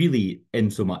isn't really in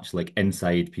so much like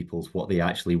inside people's what they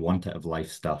actually want out of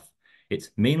life stuff. It's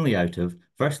mainly out of,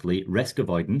 firstly, risk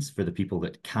avoidance for the people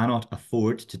that cannot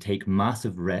afford to take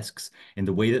massive risks in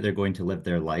the way that they're going to live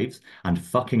their lives and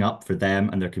fucking up for them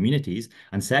and their communities.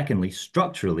 And secondly,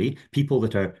 structurally, people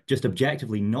that are just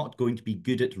objectively not going to be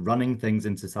good at running things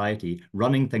in society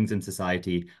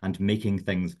and making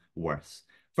things worse.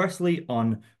 Firstly,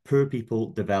 on poor people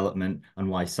development and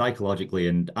why psychologically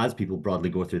and as people broadly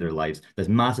go through their lives, this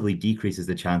massively decreases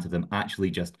the chance of them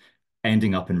actually just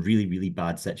ending up in really, really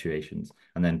bad situations.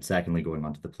 And then secondly, going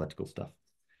on to the political stuff.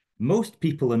 Most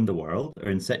people in the world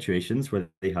are in situations where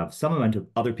they have some amount of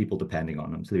other people depending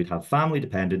on them. So they'd have family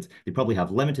dependents, they probably have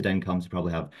limited incomes, they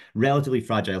probably have relatively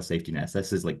fragile safety nets.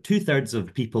 This is like 2/3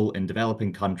 of people in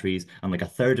developing countries and like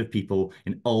 1/3 of people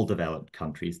in all developed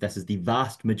countries. This is the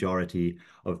vast majority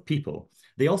of people.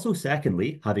 They also,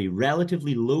 secondly, have a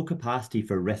relatively low capacity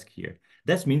for risk here.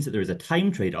 This means that there is a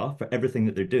time trade-off for everything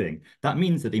that they're doing. That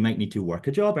means that they might need to work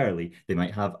a job early. They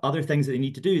might have other things that they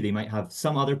need to do. They might have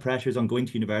some other pressures on going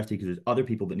to university because there's other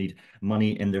people that need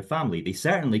money in their family. They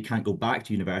certainly can't go back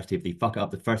to university if they fuck it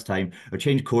up the first time or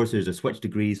change courses or switch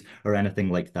degrees or anything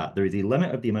like that. There is a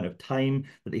limit of the amount of time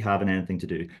that they have in anything to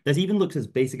do. This even looks as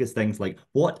basic as things like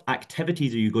what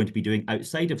activities are you going to be doing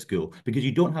outside of school, because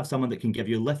you don't have someone that can give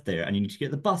you a lift there and you need to get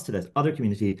the bus to this other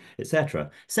community, etc.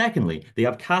 Secondly, they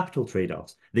have capital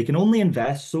trade-offs. They can only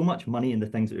invest so much money in the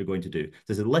things that they're going to do.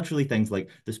 This is literally things like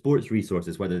the sports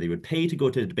resources, whether they would pay to go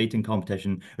to a debating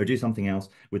competition or do something else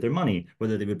with their money,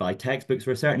 whether they would buy textbooks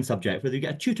for a certain subject, whether they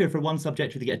get a tutor for one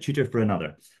subject or they get a tutor for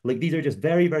another. Like, these are just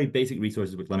very, very basic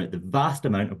resources which limit the vast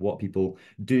amount of what people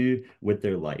do with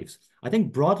their lives. I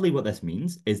think broadly what this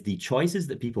means is the choices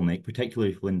that people make,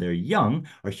 particularly when they're young,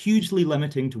 are hugely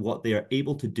limiting to what they are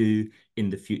able to do in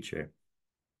the future.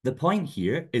 The point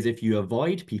here is if you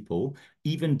avoid people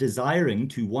even desiring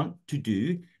to want to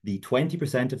do the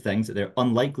 20% of things that they're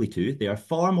unlikely to, they are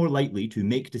far more likely to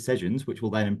make decisions which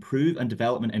will then improve and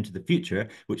development into the future,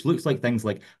 which looks like things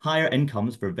like higher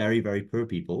incomes for very, very poor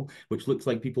people, which looks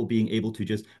like people being able to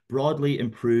just broadly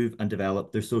improve and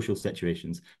develop their social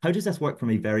situations. How does this work from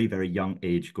a very, very young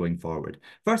age going forward?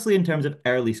 Firstly, in terms of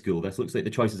early school, this looks like the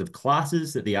choices of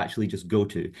classes that they actually just go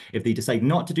to. If they decide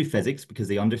not to do physics because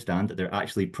they understand that they're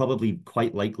actually probably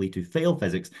quite likely to fail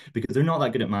physics because they're not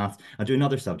that good at maths and do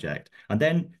another subject, and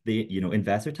then they,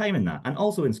 invest their time in that. And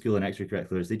also in school and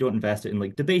extracurriculars, they don't invest it in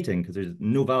like debating because there's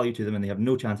no value to them and they have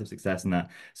no chance of success in that,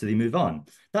 so they move on.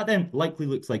 That then likely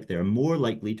looks like they're more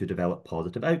likely to develop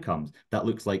positive outcomes. That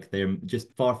looks like they're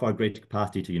just far, far greater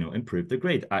capacity to, improve their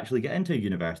grade, actually get into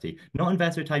university, not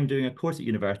invest their time doing a course at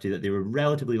university that they were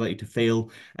relatively likely to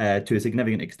fail to a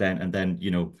significant extent, and then,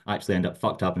 actually end up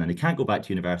fucked up, and then they can't go back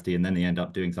to university, and then they end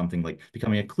up doing something like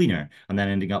becoming a cleaner, and then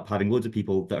ending up having loads of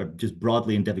people that are just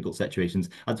broadly in difficult situations,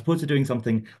 as opposed to doing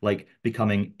something like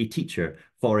becoming a teacher,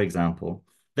 for example.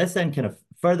 This then kind of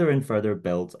further and further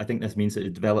builds. I think this means that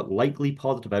it develop likely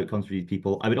positive outcomes for these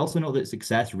people. I would also note that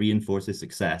success reinforces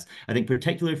success. I think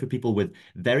particularly for people with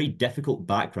very difficult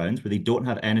backgrounds where they don't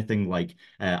have anything like,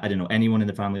 I don't know, anyone in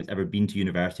the family that's ever been to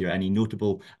university or any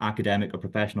notable academic or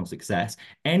professional success,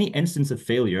 any instance of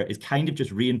failure is kind of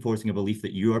just reinforcing a belief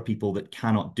that you are people that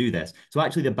cannot do this. So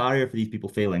actually the barrier for these people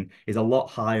failing is a lot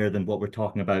higher than what we're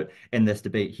talking about in this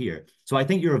debate here. So I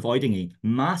think you're avoiding a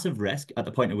massive risk at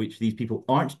the point at which these people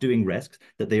aren't doing risks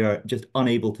that they are just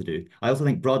unable to do. I also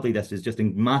think broadly this is just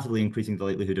massively increasing the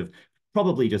likelihood of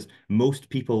probably just most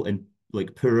people in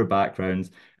like poorer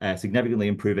backgrounds, significantly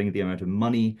improving the amount of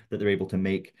money that they're able to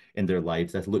make in their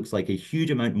lives. This looks like a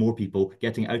huge amount more people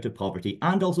getting out of poverty,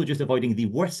 and also just avoiding the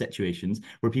worst situations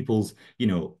where people's,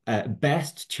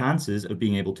 best chances of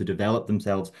being able to develop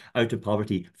themselves out of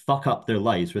poverty fuck up their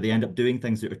lives, where they end up doing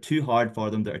things that are too hard for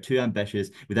them, that are too ambitious,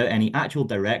 without any actual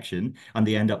direction, and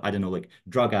they end up, I don't know, like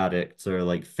drug addicts or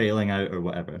like failing out or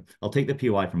whatever. I'll take the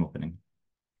POI from opening.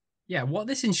 Yeah, what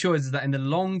this ensures is that in the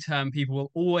long term, people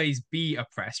will always be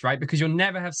oppressed, right? Because you'll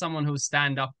never have someone who will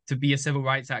stand up to be a civil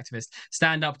rights activist,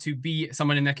 stand up to be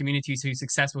someone in their community who's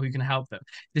successful, who can help them.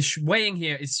 The weighing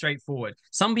here is straightforward.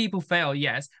 Some people fail,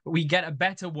 yes, but we get a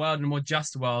better world and a more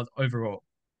just world overall.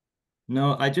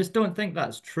 No, I just don't think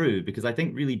that's true, because I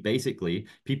think really basically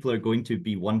people are going to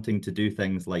be wanting to do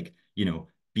things like,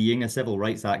 being a civil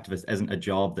rights activist isn't a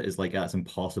job that is like that's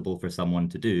impossible for someone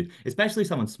to do, especially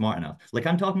someone smart enough. Like,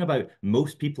 I'm talking about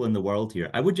most people in the world here.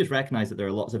 I would just recognize that there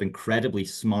are lots of incredibly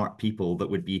smart people that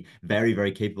would be very,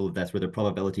 very capable of this, where the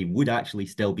probability would actually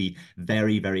still be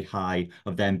very, very high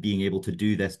of them being able to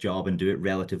do this job and do it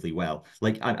relatively well.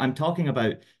 Like, I'm talking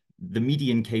about the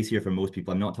median case here for most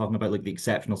people. I'm not talking about like the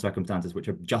exceptional circumstances which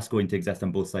are just going to exist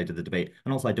on both sides of the debate.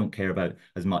 And also I don't care about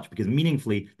as much, because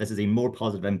meaningfully, this is a more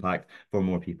positive impact for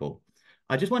more people.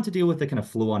 I just want to deal with the kind of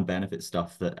flow-on benefit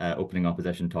stuff that opening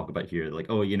opposition talk about here. Like,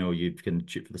 oh, you can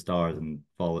shoot for the stars and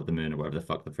fall at the moon, or whatever the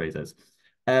fuck the phrase is.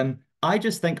 I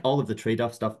just think all of the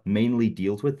trade-off stuff mainly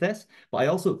deals with this, but I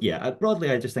also,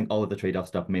 broadly, I just think all of the trade-off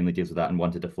stuff mainly deals with that, and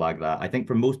wanted to flag that. I think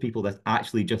for most people, this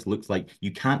actually just looks like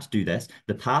you can't do this.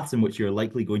 The paths in which you're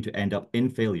likely going to end up in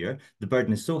failure, the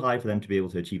burden is so high for them to be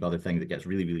able to achieve other things, it gets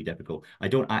really, really difficult. I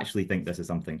don't actually think this is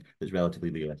something that's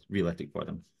relatively realistic for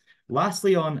them.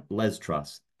 Lastly, on Liz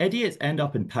Truss. Idiots end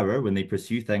up in power when they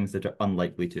pursue things that are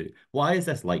unlikely to. Why is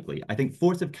this likely? I think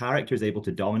force of character is able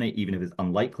to dominate even if it's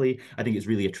unlikely. I think it's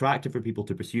really attractive for people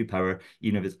to pursue power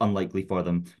even if it's unlikely for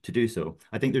them to do so.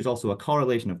 I think there's also a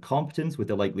correlation of competence with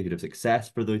the likelihood of success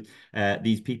for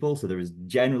these people. So there is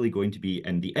generally going to be,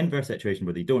 in the inverse situation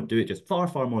where they don't do it, just far,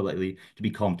 far more likely to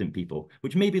be competent people,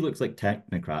 which maybe looks like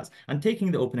technocrats. And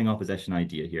taking the opening opposition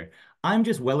idea here, I'm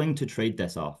just willing to trade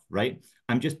this off, right?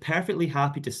 I'm just perfectly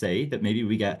happy to say that maybe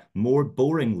we get more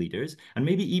boring leaders and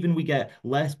maybe even we get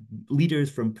less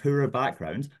leaders from poorer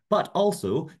backgrounds, but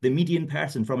also the median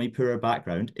person from a poorer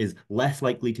background is less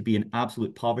likely to be in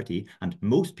absolute poverty and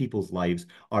most people's lives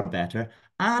are better.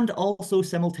 And also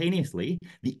simultaneously,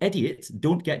 the idiots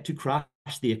don't get to crash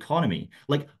the economy.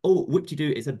 Like, oh,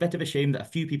 whoop-de-doo, it's a bit of a shame that a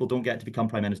few people don't get to become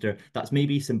prime minister. That's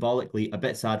maybe symbolically a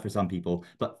bit sad for some people,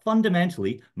 but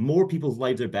fundamentally, more people's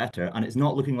lives are better, and it's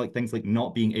not looking like things like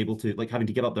not being able to, like having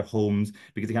to give up their homes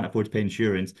because they can't afford to pay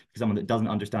insurance because someone that doesn't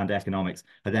understand economics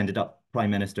has ended up prime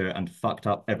minister and fucked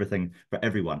up everything for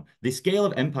everyone. The scale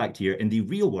of impact here in the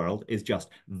real world is just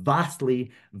vastly,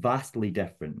 vastly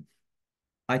different.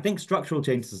 I think structural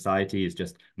change in society is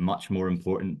just much more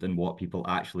important than what people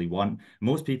actually want.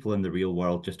 Most people in the real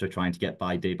world just are trying to get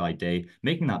by day.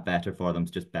 Making that better for them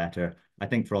is just better. I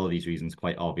think for all of these reasons,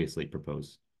 quite obviously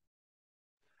propose.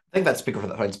 I think that's speaker for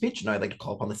that fine speech. Now I'd like to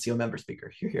call upon the CEO member speaker.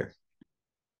 Here.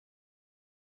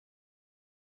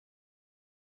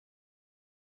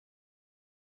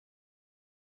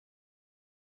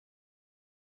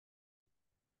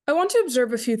 I want to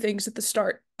observe a few things at the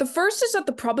start. The first is that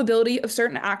the probability of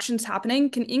certain actions happening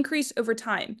can increase over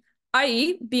time,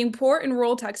 i.e., being poor in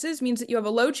rural Texas means that you have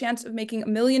a low chance of making $1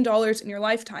 million in your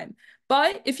lifetime.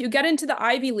 But if you get into the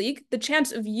Ivy League, the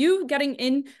chance of you getting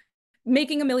in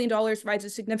making $1 million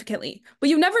rises significantly. But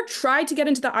you never tried to get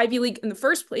into the Ivy League in the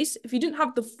first place if you didn't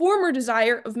have the former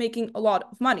desire of making a lot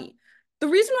of money. The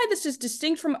reason why this is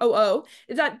distinct from OO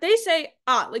is that they say,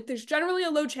 like there's generally a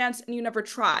low chance and you never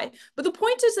try. But the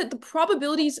point is that the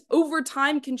probabilities over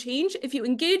time can change if you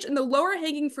engage in the lower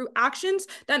hanging fruit actions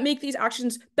that make these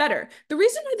actions better. The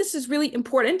reason why this is really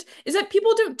important is that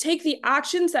people don't take the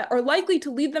actions that are likely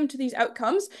to lead them to these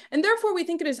outcomes. And therefore we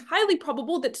think it is highly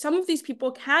probable that some of these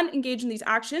people can engage in these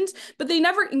actions, but they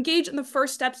never engage in the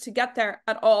first steps to get there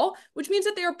at all, which means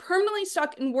that they are permanently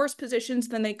stuck in worse positions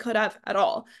than they could have at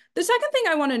all. The second thing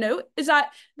I want to note is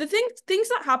that the things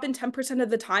that happen 10% of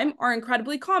the time are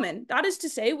incredibly common. That is to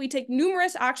say, we take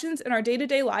numerous actions in our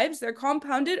day-to-day lives. They're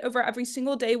compounded over every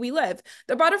single day we live.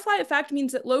 The butterfly effect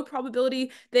means that low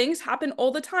probability things happen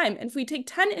all the time. And if we take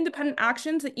 10 independent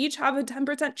actions that each have a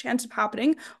 10% chance of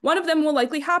happening, one of them will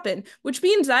likely happen, which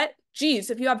means that, geez,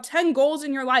 if you have 10 goals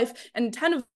in your life and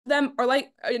 10 of them are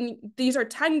and these are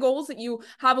 10 goals that you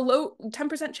have a low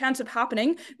 10% chance of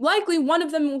happening, likely one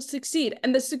of them will succeed.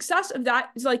 And the success of that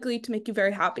is likely to make you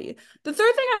very happy. The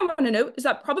third thing I want to note is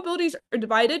that probabilities are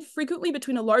divided frequently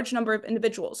between a large number of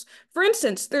individuals. For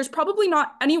instance, there's probably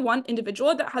not any one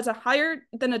individual that has a higher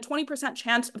than a 20%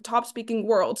 chance of top speaking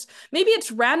worlds. Maybe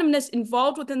it's randomness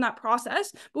involved within that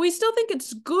process, but we still think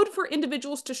it's good for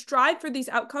individuals to strive for these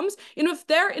outcomes, if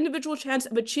their individual chance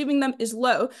of achieving them is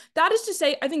low. That is to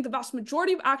say, I think the vast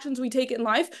majority of actions we take in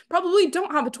life probably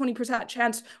don't have a 20%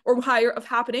 chance or higher of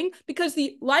happening because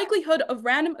the likelihood of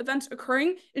random events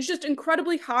occurring is just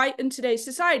incredibly high in today's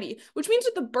society, which means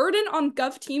that the burden on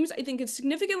gov teams, I think, is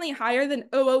significantly higher than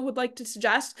OO would like to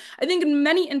suggest. I think in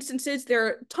many instances, there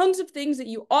are tons of things that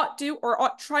you ought do or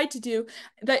ought try to do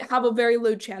that have a very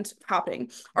low chance of happening.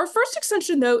 Our first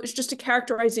extension, though, is just a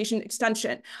characterization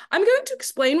extension. I'm going to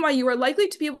explain why you are likely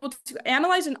to be able to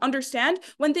analyze and understand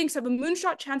when things have a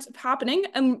moonshot chance of happening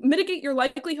and mitigate your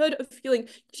likelihood of feeling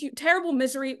terrible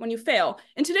misery when you fail.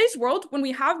 In today's world, when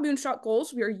we have moonshot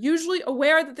goals, we are usually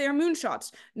aware that they are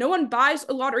moonshots. No one buys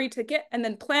a lottery ticket and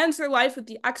then plans their life with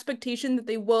the expectation that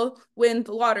they will win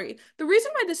the lottery. The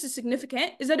reason why this is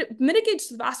significant is that it mitigates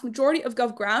the vast majority of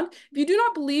gov ground. If you do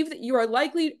not believe that you are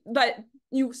likely that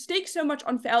you stake so much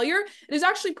on failure, it is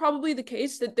actually probably the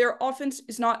case that their offense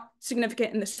is not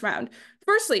significant in this round.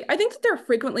 Firstly, I think that there are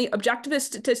frequently objectivist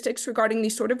statistics regarding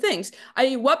these sort of things,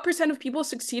 i.e. what percent of people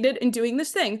succeeded in doing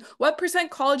this thing, what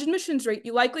percent college admissions rate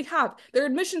you likely have. There are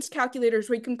admissions calculators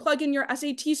where you can plug in your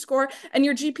SAT score and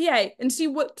your GPA and see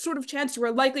what sort of chance you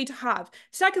are likely to have.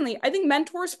 Secondly, I think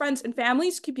mentors, friends, and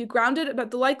families keep you grounded about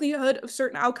the likelihood of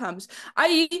certain outcomes,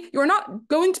 i.e. you are not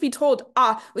going to be told,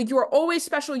 like you are always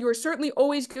special, you are certainly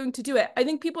always going to do it. I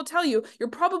think people tell you, you're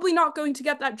probably not going to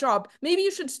get that job. Maybe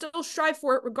you should still strive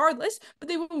for it regardless, but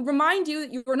they will remind you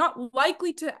that you are not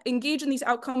likely to engage in these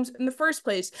outcomes in the first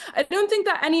place. I don't think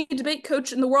that any debate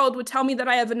coach in the world would tell me that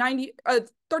I have a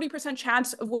 30%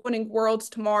 chance of winning Worlds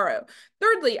tomorrow.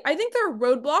 Thirdly, I think there are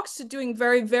roadblocks to doing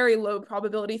very, very low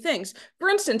probability things. For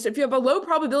instance, if you have a low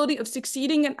probability of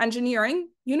succeeding in engineering,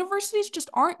 universities just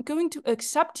aren't going to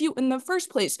accept you in the first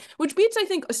place, which beats, I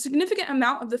think, a significant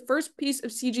amount of the first piece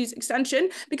of CG's extension,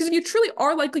 because if you truly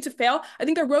are likely to fail, I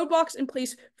think there are roadblocks in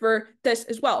place for this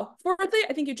as well. Fourthly,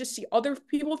 I think you just see other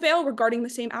people fail regarding the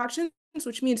same actions,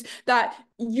 which means that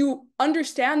you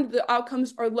understand the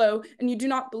outcomes are low and you do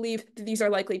not believe that these are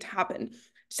likely to happen.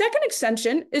 Second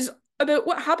extension is about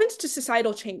what happens to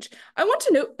societal change. I want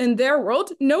to note, in their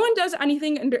world, no one does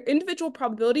anything under individual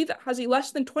probability that has a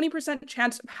less than 20%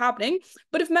 chance of happening,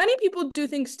 but if many people do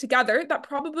things together, that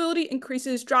probability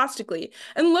increases drastically.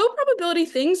 And low probability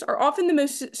things are often the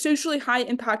most socially high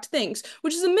impact things,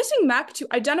 which is a missing mech to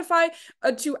identify,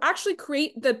 to actually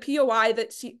create the POI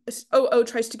that OO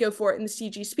tries to go for in the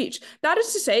CG speech. That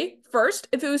is to say, first,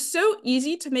 if it was so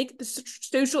easy to make the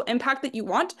social impact that you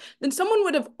want, then someone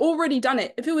would have already done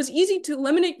it. If it was easy to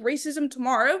eliminate racism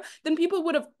tomorrow, then people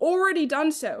would have already done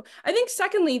so. I think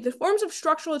secondly, the forms of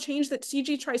structural change that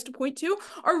CG tries to point to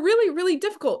are really, really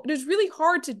difficult. It is really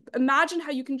hard to imagine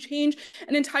how you can change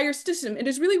an entire system. It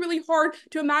is really, really hard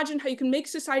to imagine how you can make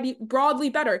society broadly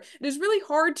better. It is really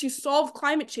hard to solve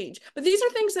climate change. But these are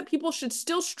things that people should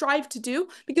still strive to do,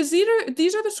 because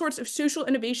these are the sorts of social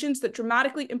innovations that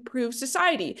dramatically improve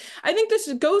society. I think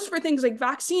this goes for things like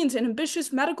vaccines and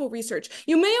ambitious medical research.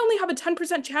 You may only have a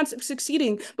 10% chance of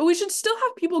succeeding, but we should still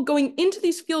have people going into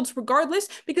these fields regardless,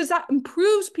 because that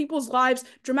improves people's lives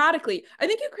dramatically. I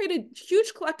think you create a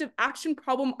huge collective action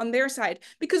problem on their side,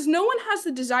 because no one has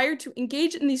the desire to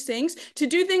engage in these things, to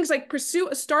do things like pursue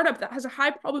a startup that has a high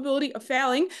probability of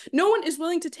failing. No one is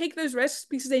willing to take those risks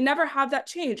because they never have that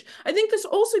change. I think this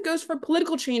also goes for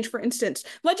political change, for instance.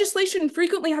 Legislation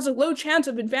frequently has a low chance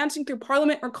of advancing through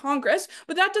Parliament or Congress,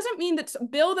 but that doesn't mean that a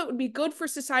bill that would be good for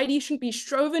society shouldn't be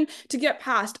striven to get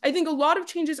passed. I think a lot of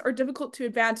changes are difficult to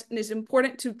advance, and it's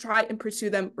important to try and pursue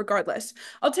them regardless.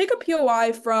 I'll take a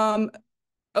POI from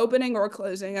opening or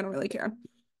closing. I don't really care.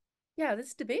 Yeah,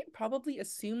 this debate probably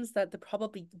assumes that the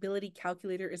probability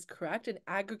calculator is correct and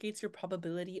aggregates your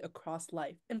probability across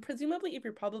life. And presumably, if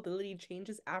your probability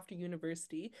changes after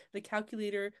university, the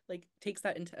calculator takes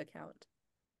that into account.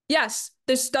 Yes,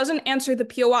 this doesn't answer the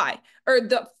POI, or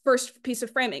the first piece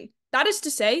of framing. That is to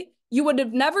say, you would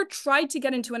have never tried to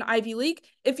get into an Ivy League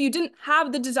if you didn't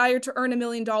have the desire to earn $1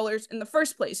 million in the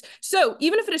first place. So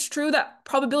even if it is true that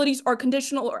probabilities are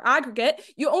conditional or aggregate,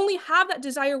 you only have that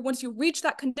desire once you reach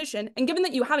that condition. And given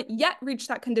that you haven't yet reached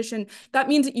that condition, that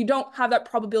means that you don't have that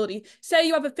probability. Say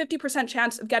you have a 50%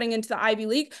 chance of getting into the Ivy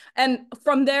League, and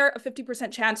from there, a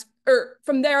 50% chance, or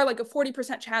from there, like a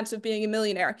 40% chance of being a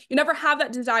millionaire. You never have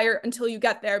that desire until you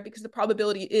get there, because the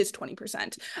probability is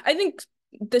 20%. I think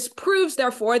this proves,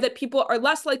 therefore, that people are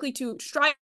less likely to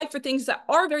strive for things that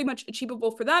are very much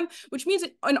achievable for them, which means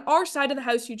that on our side of the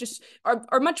house, you just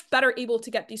are much better able to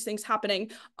get these things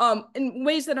happening in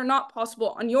ways that are not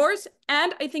possible on yours.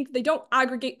 And I think they don't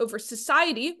aggregate over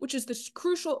society, which is this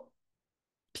crucial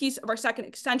piece of our second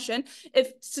extension.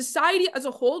 If society as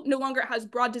a whole no longer has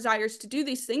broad desires to do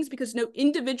these things, because no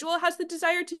individual has the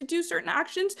desire to do certain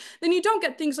actions, then you don't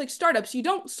get things like startups. You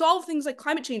don't solve things like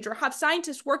climate change or have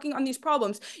scientists working on these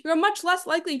problems. You're much less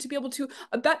likely to be able to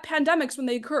abet pandemics when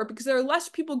they occur, because there are less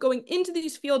people going into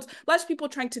these fields, less people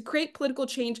trying to create political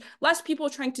change, less people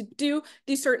trying to do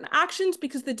these certain actions,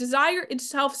 because the desire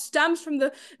itself stems from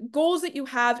the goals that you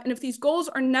have. And if these goals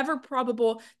are never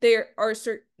probable, they are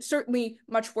certainly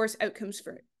much worse outcomes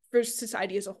for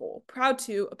society as a whole. Proud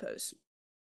to oppose.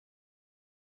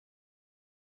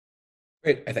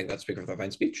 Great. I think that's speaker for the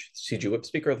fine speech. CG Whip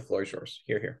speaker, the floor is yours.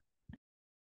 Here.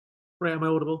 Right, am I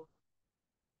audible?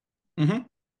 Mm-hmm.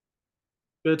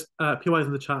 Good. PY's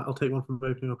in the chat. I'll take one from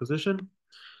opening opposition.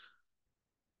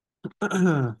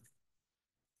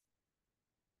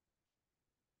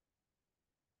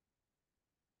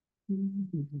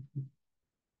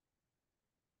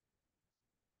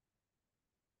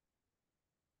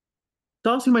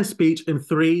 Starting my speech in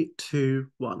 3, 2,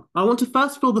 1. I want to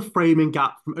first fill the framing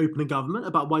gap from opening government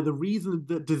about why the reason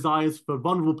that desires for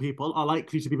vulnerable people are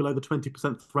likely to be below the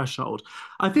 20% threshold.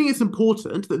 I think it's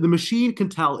important that the machine can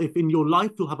tell if in your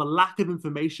life you'll have a lack of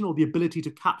information or the ability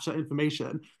to capture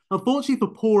information, Unfortunately,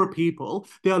 for poorer people,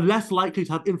 they are less likely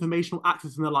to have informational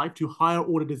access in their life to higher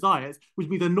order desires, which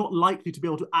means they're not likely to be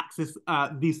able to access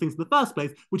these things in the first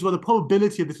place, which is why the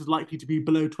probability of this is likely to be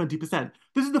below 20%.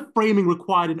 This is the framing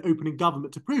required in opening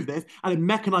government to prove this, and it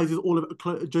mechanizes all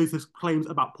of Joseph's claims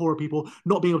about poorer people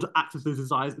not being able to access those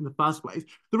desires in the first place.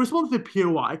 The response to the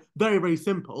POI, very, very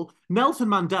simple. Nelson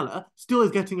Mandela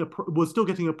was still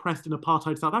getting oppressed in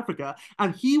apartheid South Africa,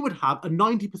 and he would have a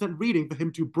 90% reading for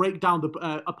him to break down the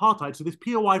apartheid. So this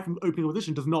POI from opening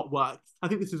opposition does not work. I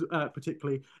think this is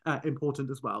particularly important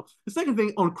as well. The second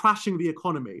thing on crashing the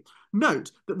economy.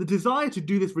 Note that the desire to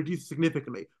do this reduces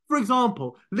significantly. For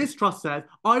example, Liz Truss says,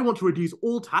 I want to reduce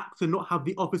all tax and not have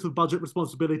the Office of Budget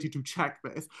responsibility to check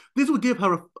this. This will give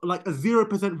her a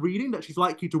 0% reading that she's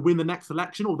likely to win the next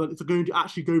election, or that it's going to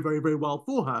actually go very, very well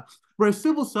for her. Whereas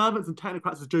civil servants and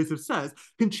technocrats, as Joseph says,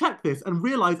 can check this and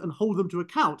realize and hold them to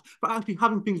account for actually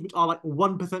having things which are like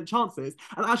 1% chances.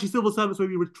 And actually civil servants will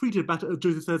be treated better, as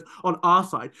Joseph says, on our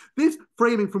side. This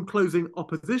framing from closing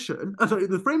opposition,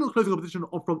 the framing of closing opposition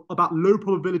from about low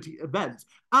probability events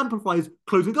amplifies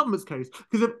closing government's case.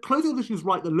 Because if closing opposition is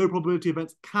right that low probability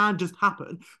events can just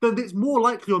happen, then it's more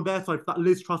likely on their side for that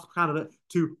Liz Truss candidate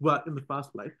to work in the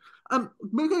first place.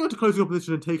 Moving on to closing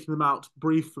opposition and taking them out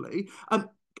briefly.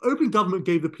 Opening government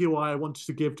gave the POI I wanted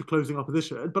to give to closing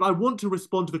opposition, but I want to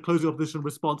respond to the closing opposition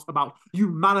response about you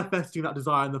manifesting that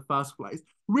desire in the first place.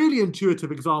 Really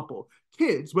intuitive example.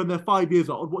 Kids, when they're 5 years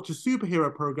old, watch a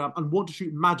superhero program and want to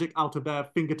shoot magic out of their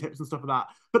fingertips and stuff like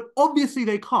that. But obviously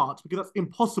they can't, because that's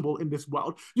impossible in this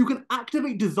world. You can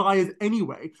activate desires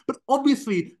anyway, but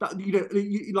obviously that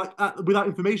without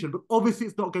information. But obviously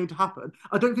it's not going to happen.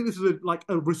 I don't think this is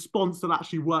a response that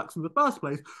actually works in the first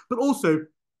place. But also,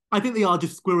 I think they are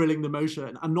just squirreling the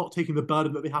motion and not taking the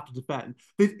burden that they have to defend.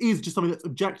 This is just something that's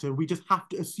objective. We just have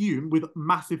to assume with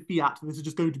massive fiat that this is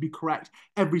just going to be correct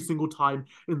every single time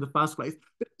in the first place.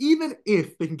 But even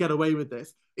if they can get away with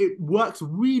this, it works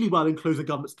really well in closing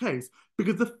government's case,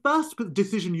 because the first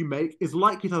decision you make is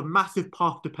likely to have massive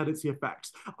path dependency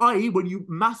effects, i.e. when you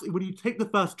take the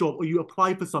first job or you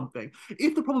apply for something,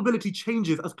 if the probability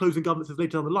changes as closing government says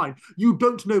later down the line, you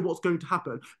don't know what's going to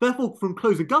happen. Therefore, from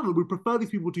closing government, we prefer these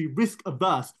people to be risk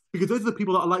averse, because those are the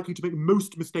people that are likely to make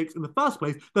most mistakes in the first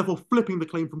place, therefore flipping the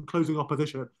claim from closing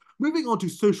opposition. Moving on to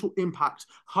social impact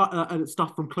and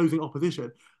stuff from closing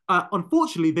opposition.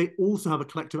 Unfortunately, they also have a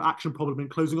collective action problem in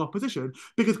closing opposition,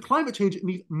 because climate change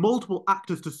needs multiple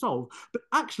actors to solve. But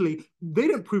actually, they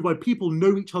don't prove why people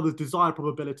know each other's desired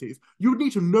probabilities. You would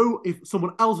need to know if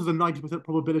someone else has a 90%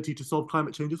 probability to solve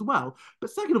climate change as well. But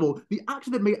second of all, the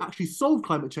actor that may actually solve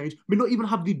climate change may not even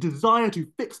have the desire to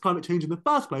fix climate change in the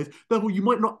first place. Therefore, you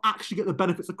might not actually get the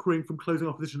benefits accruing from closing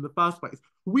opposition in the first place.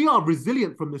 We are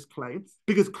resilient from this claim,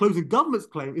 because closing government's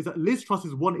claim is that Liz Truss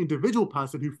is one individual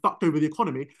person who fucked over the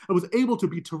economy and was able to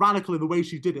be tyrannical in the way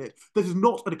she did it. This is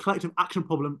not a collective action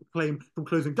problem claim from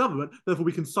closing government. Therefore,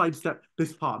 we can sidestep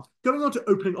this part. Going on to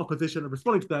opening opposition and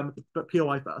responding to them, but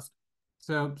POI first.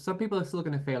 So some people are still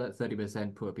going to fail at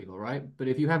 30% poor people, right? But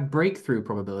if you have breakthrough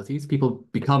probabilities, people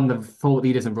become the thought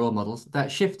leaders and role models,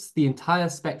 that shifts the entire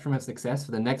spectrum of success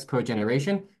for the next poor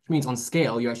generation, which means on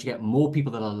scale, you actually get more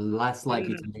people that are less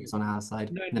likely to lose on our side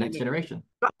in the next generation.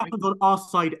 That happens on our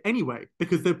side anyway,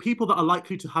 because the people that are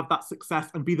likely to have that success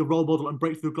and be the role model and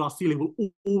break through the glass ceiling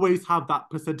will always have that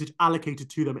percentage allocated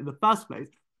to them in the first place.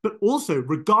 But also,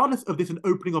 regardless of this in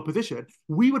opening opposition,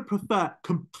 we would prefer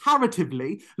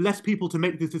comparatively less people to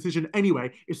make this decision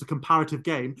anyway. It's a comparative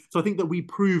game. So I think that we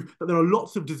prove that there are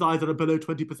lots of desires that are below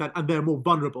 20% and they're more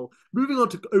vulnerable. Moving on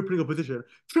to opening opposition.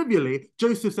 Trivially,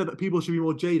 Joseph said that people should be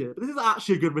more jaded. But this is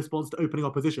actually a good response to opening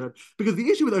opposition, because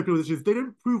the issue with opening opposition is they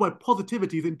don't prove why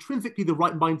positivity is intrinsically the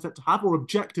right mindset to have or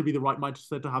objectively the right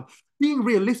mindset to have. Being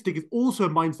realistic is also a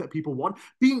mindset people want.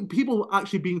 People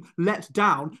actually being let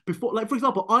down before, like, for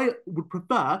example, I would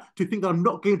prefer to think that I'm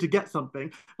not going to get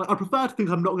something. Like, I prefer to think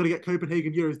I'm not going to get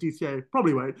Copenhagen Euros DCA,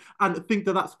 probably won't, and think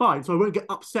that that's fine. So I won't get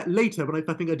upset later when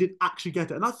I think I did actually get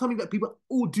it. And that's something that people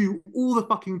all do all the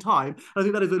fucking time. And I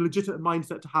think that is a legitimate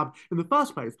mindset to have in the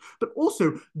first place. But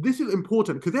also, this is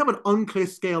important because they have an unclear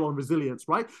scale on resilience,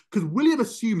 right? Because William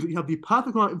assumes that you have the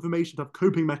perfect amount of information to have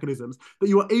coping mechanisms, that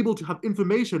you are able to have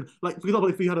information, like, for example,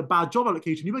 if you had a bad job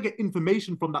application, you might get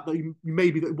information from that you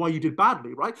maybe that why you did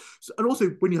badly, right? So, and also,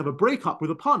 when you have a breakup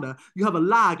with a partner, you have a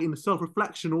lag in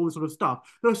self-reflection, all this sort of stuff.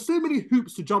 There are so many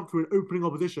hoops to jump through in opening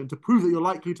opposition to prove that you're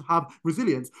likely to have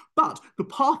resilience. But the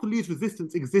path that least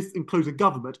resistance exists in closing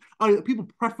government. People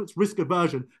preference risk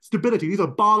aversion, stability. These are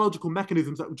biological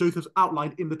mechanisms that Joseph's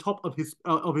outlined in the top of his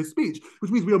speech,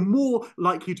 which means we are more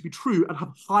likely to be true and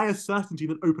have higher certainty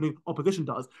than opening opposition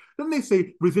does. Then they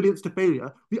say resilience to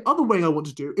failure. The other way I want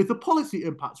to do is the policy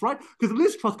impacts, right? Because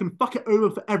Liz Truss can fuck it over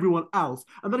for everyone else.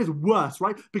 And that is worse,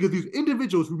 right? Because these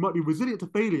individuals who might be resilient to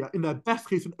failure in their best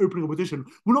case in opening opposition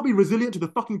will not be resilient to the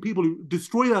fucking people who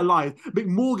destroy their lives, make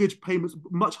mortgage payments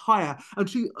much higher. And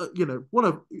she, what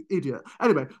an idiot.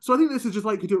 Anyway, so I think this is just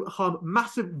likely to harm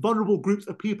massive, vulnerable groups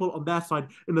of people on their side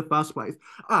in the first place.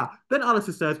 Then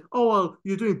Alistair says, oh, well,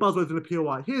 you're doing buzzwords in a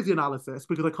POI. Here's the analysis,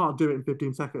 because I can't do it in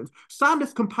 15 seconds.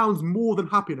 Sadness compounds more than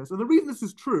happiness. And the reason this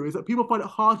is true is that people find it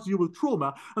hard to deal with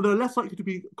trauma, and there are less likely to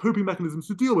be coping mechanisms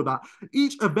to deal with that.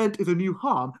 Each event is a new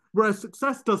harm, whereas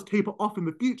success does taper off in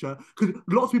the future, because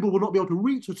lots of people will not be able to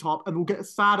reach the top and will get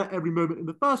sad at every moment in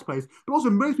the first place. But also,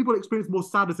 most people experience more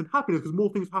sadness and happiness because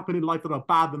more things happen in life that are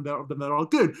bad than there are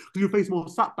good, because you face more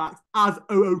setbacks, as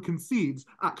OO concedes,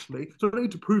 actually. So I don't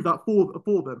need to prove that for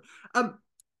them.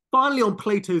 Finally, on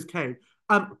Plato's Cave.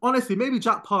 Honestly, maybe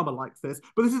Jack Palmer likes this,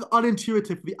 but this is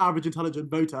unintuitive for the average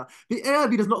intelligent voter. The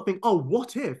AIB does not think, oh,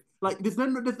 what if? Like, there's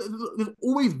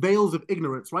always veils of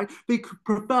ignorance, right? They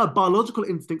prefer biological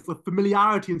instincts of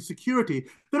familiarity and security.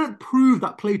 They don't prove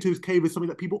that Plato's Cave is something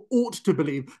that people ought to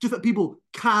believe, just that people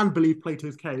can believe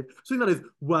Plato's Cave. Something that is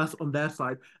worse on their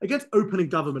side. Against opening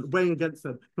government, weighing against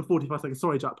them for 45 seconds.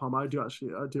 Sorry, Jack Palmer, I do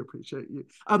appreciate you.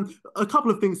 A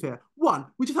couple of things here. One,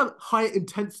 we just have higher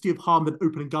intensity of harm than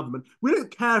opening government. We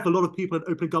don't care if a lot of people in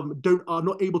opening government are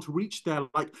not able to reach their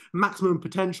maximum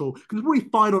potential, because it's probably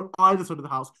fine on either side of the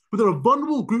house. But there are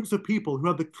vulnerable groups of people who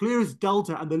have the clearest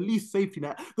delta and the least safety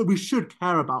net that we should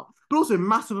care about. But also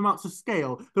massive amounts of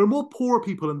scale. There are more poorer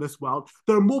people in this world.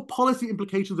 There are more policy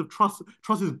implications of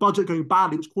Truss's budget going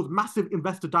badly, which caused massive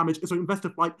investor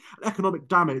flight and economic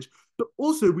damage. But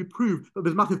also we prove that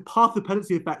there's massive path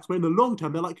dependency effects where in the long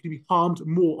term they're likely to be harmed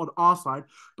more on our side.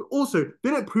 But also they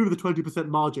don't prove the 20%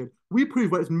 margin. We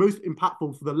prove where it's most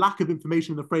impactful for the lack of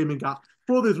information in the framing gap.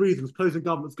 For all those reasons, closing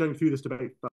government's going through this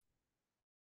debate.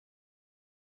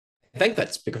 I think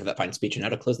that's because of that fine speech. And now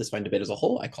to close this fine debate as a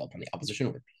whole, I call upon the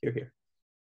opposition with hear.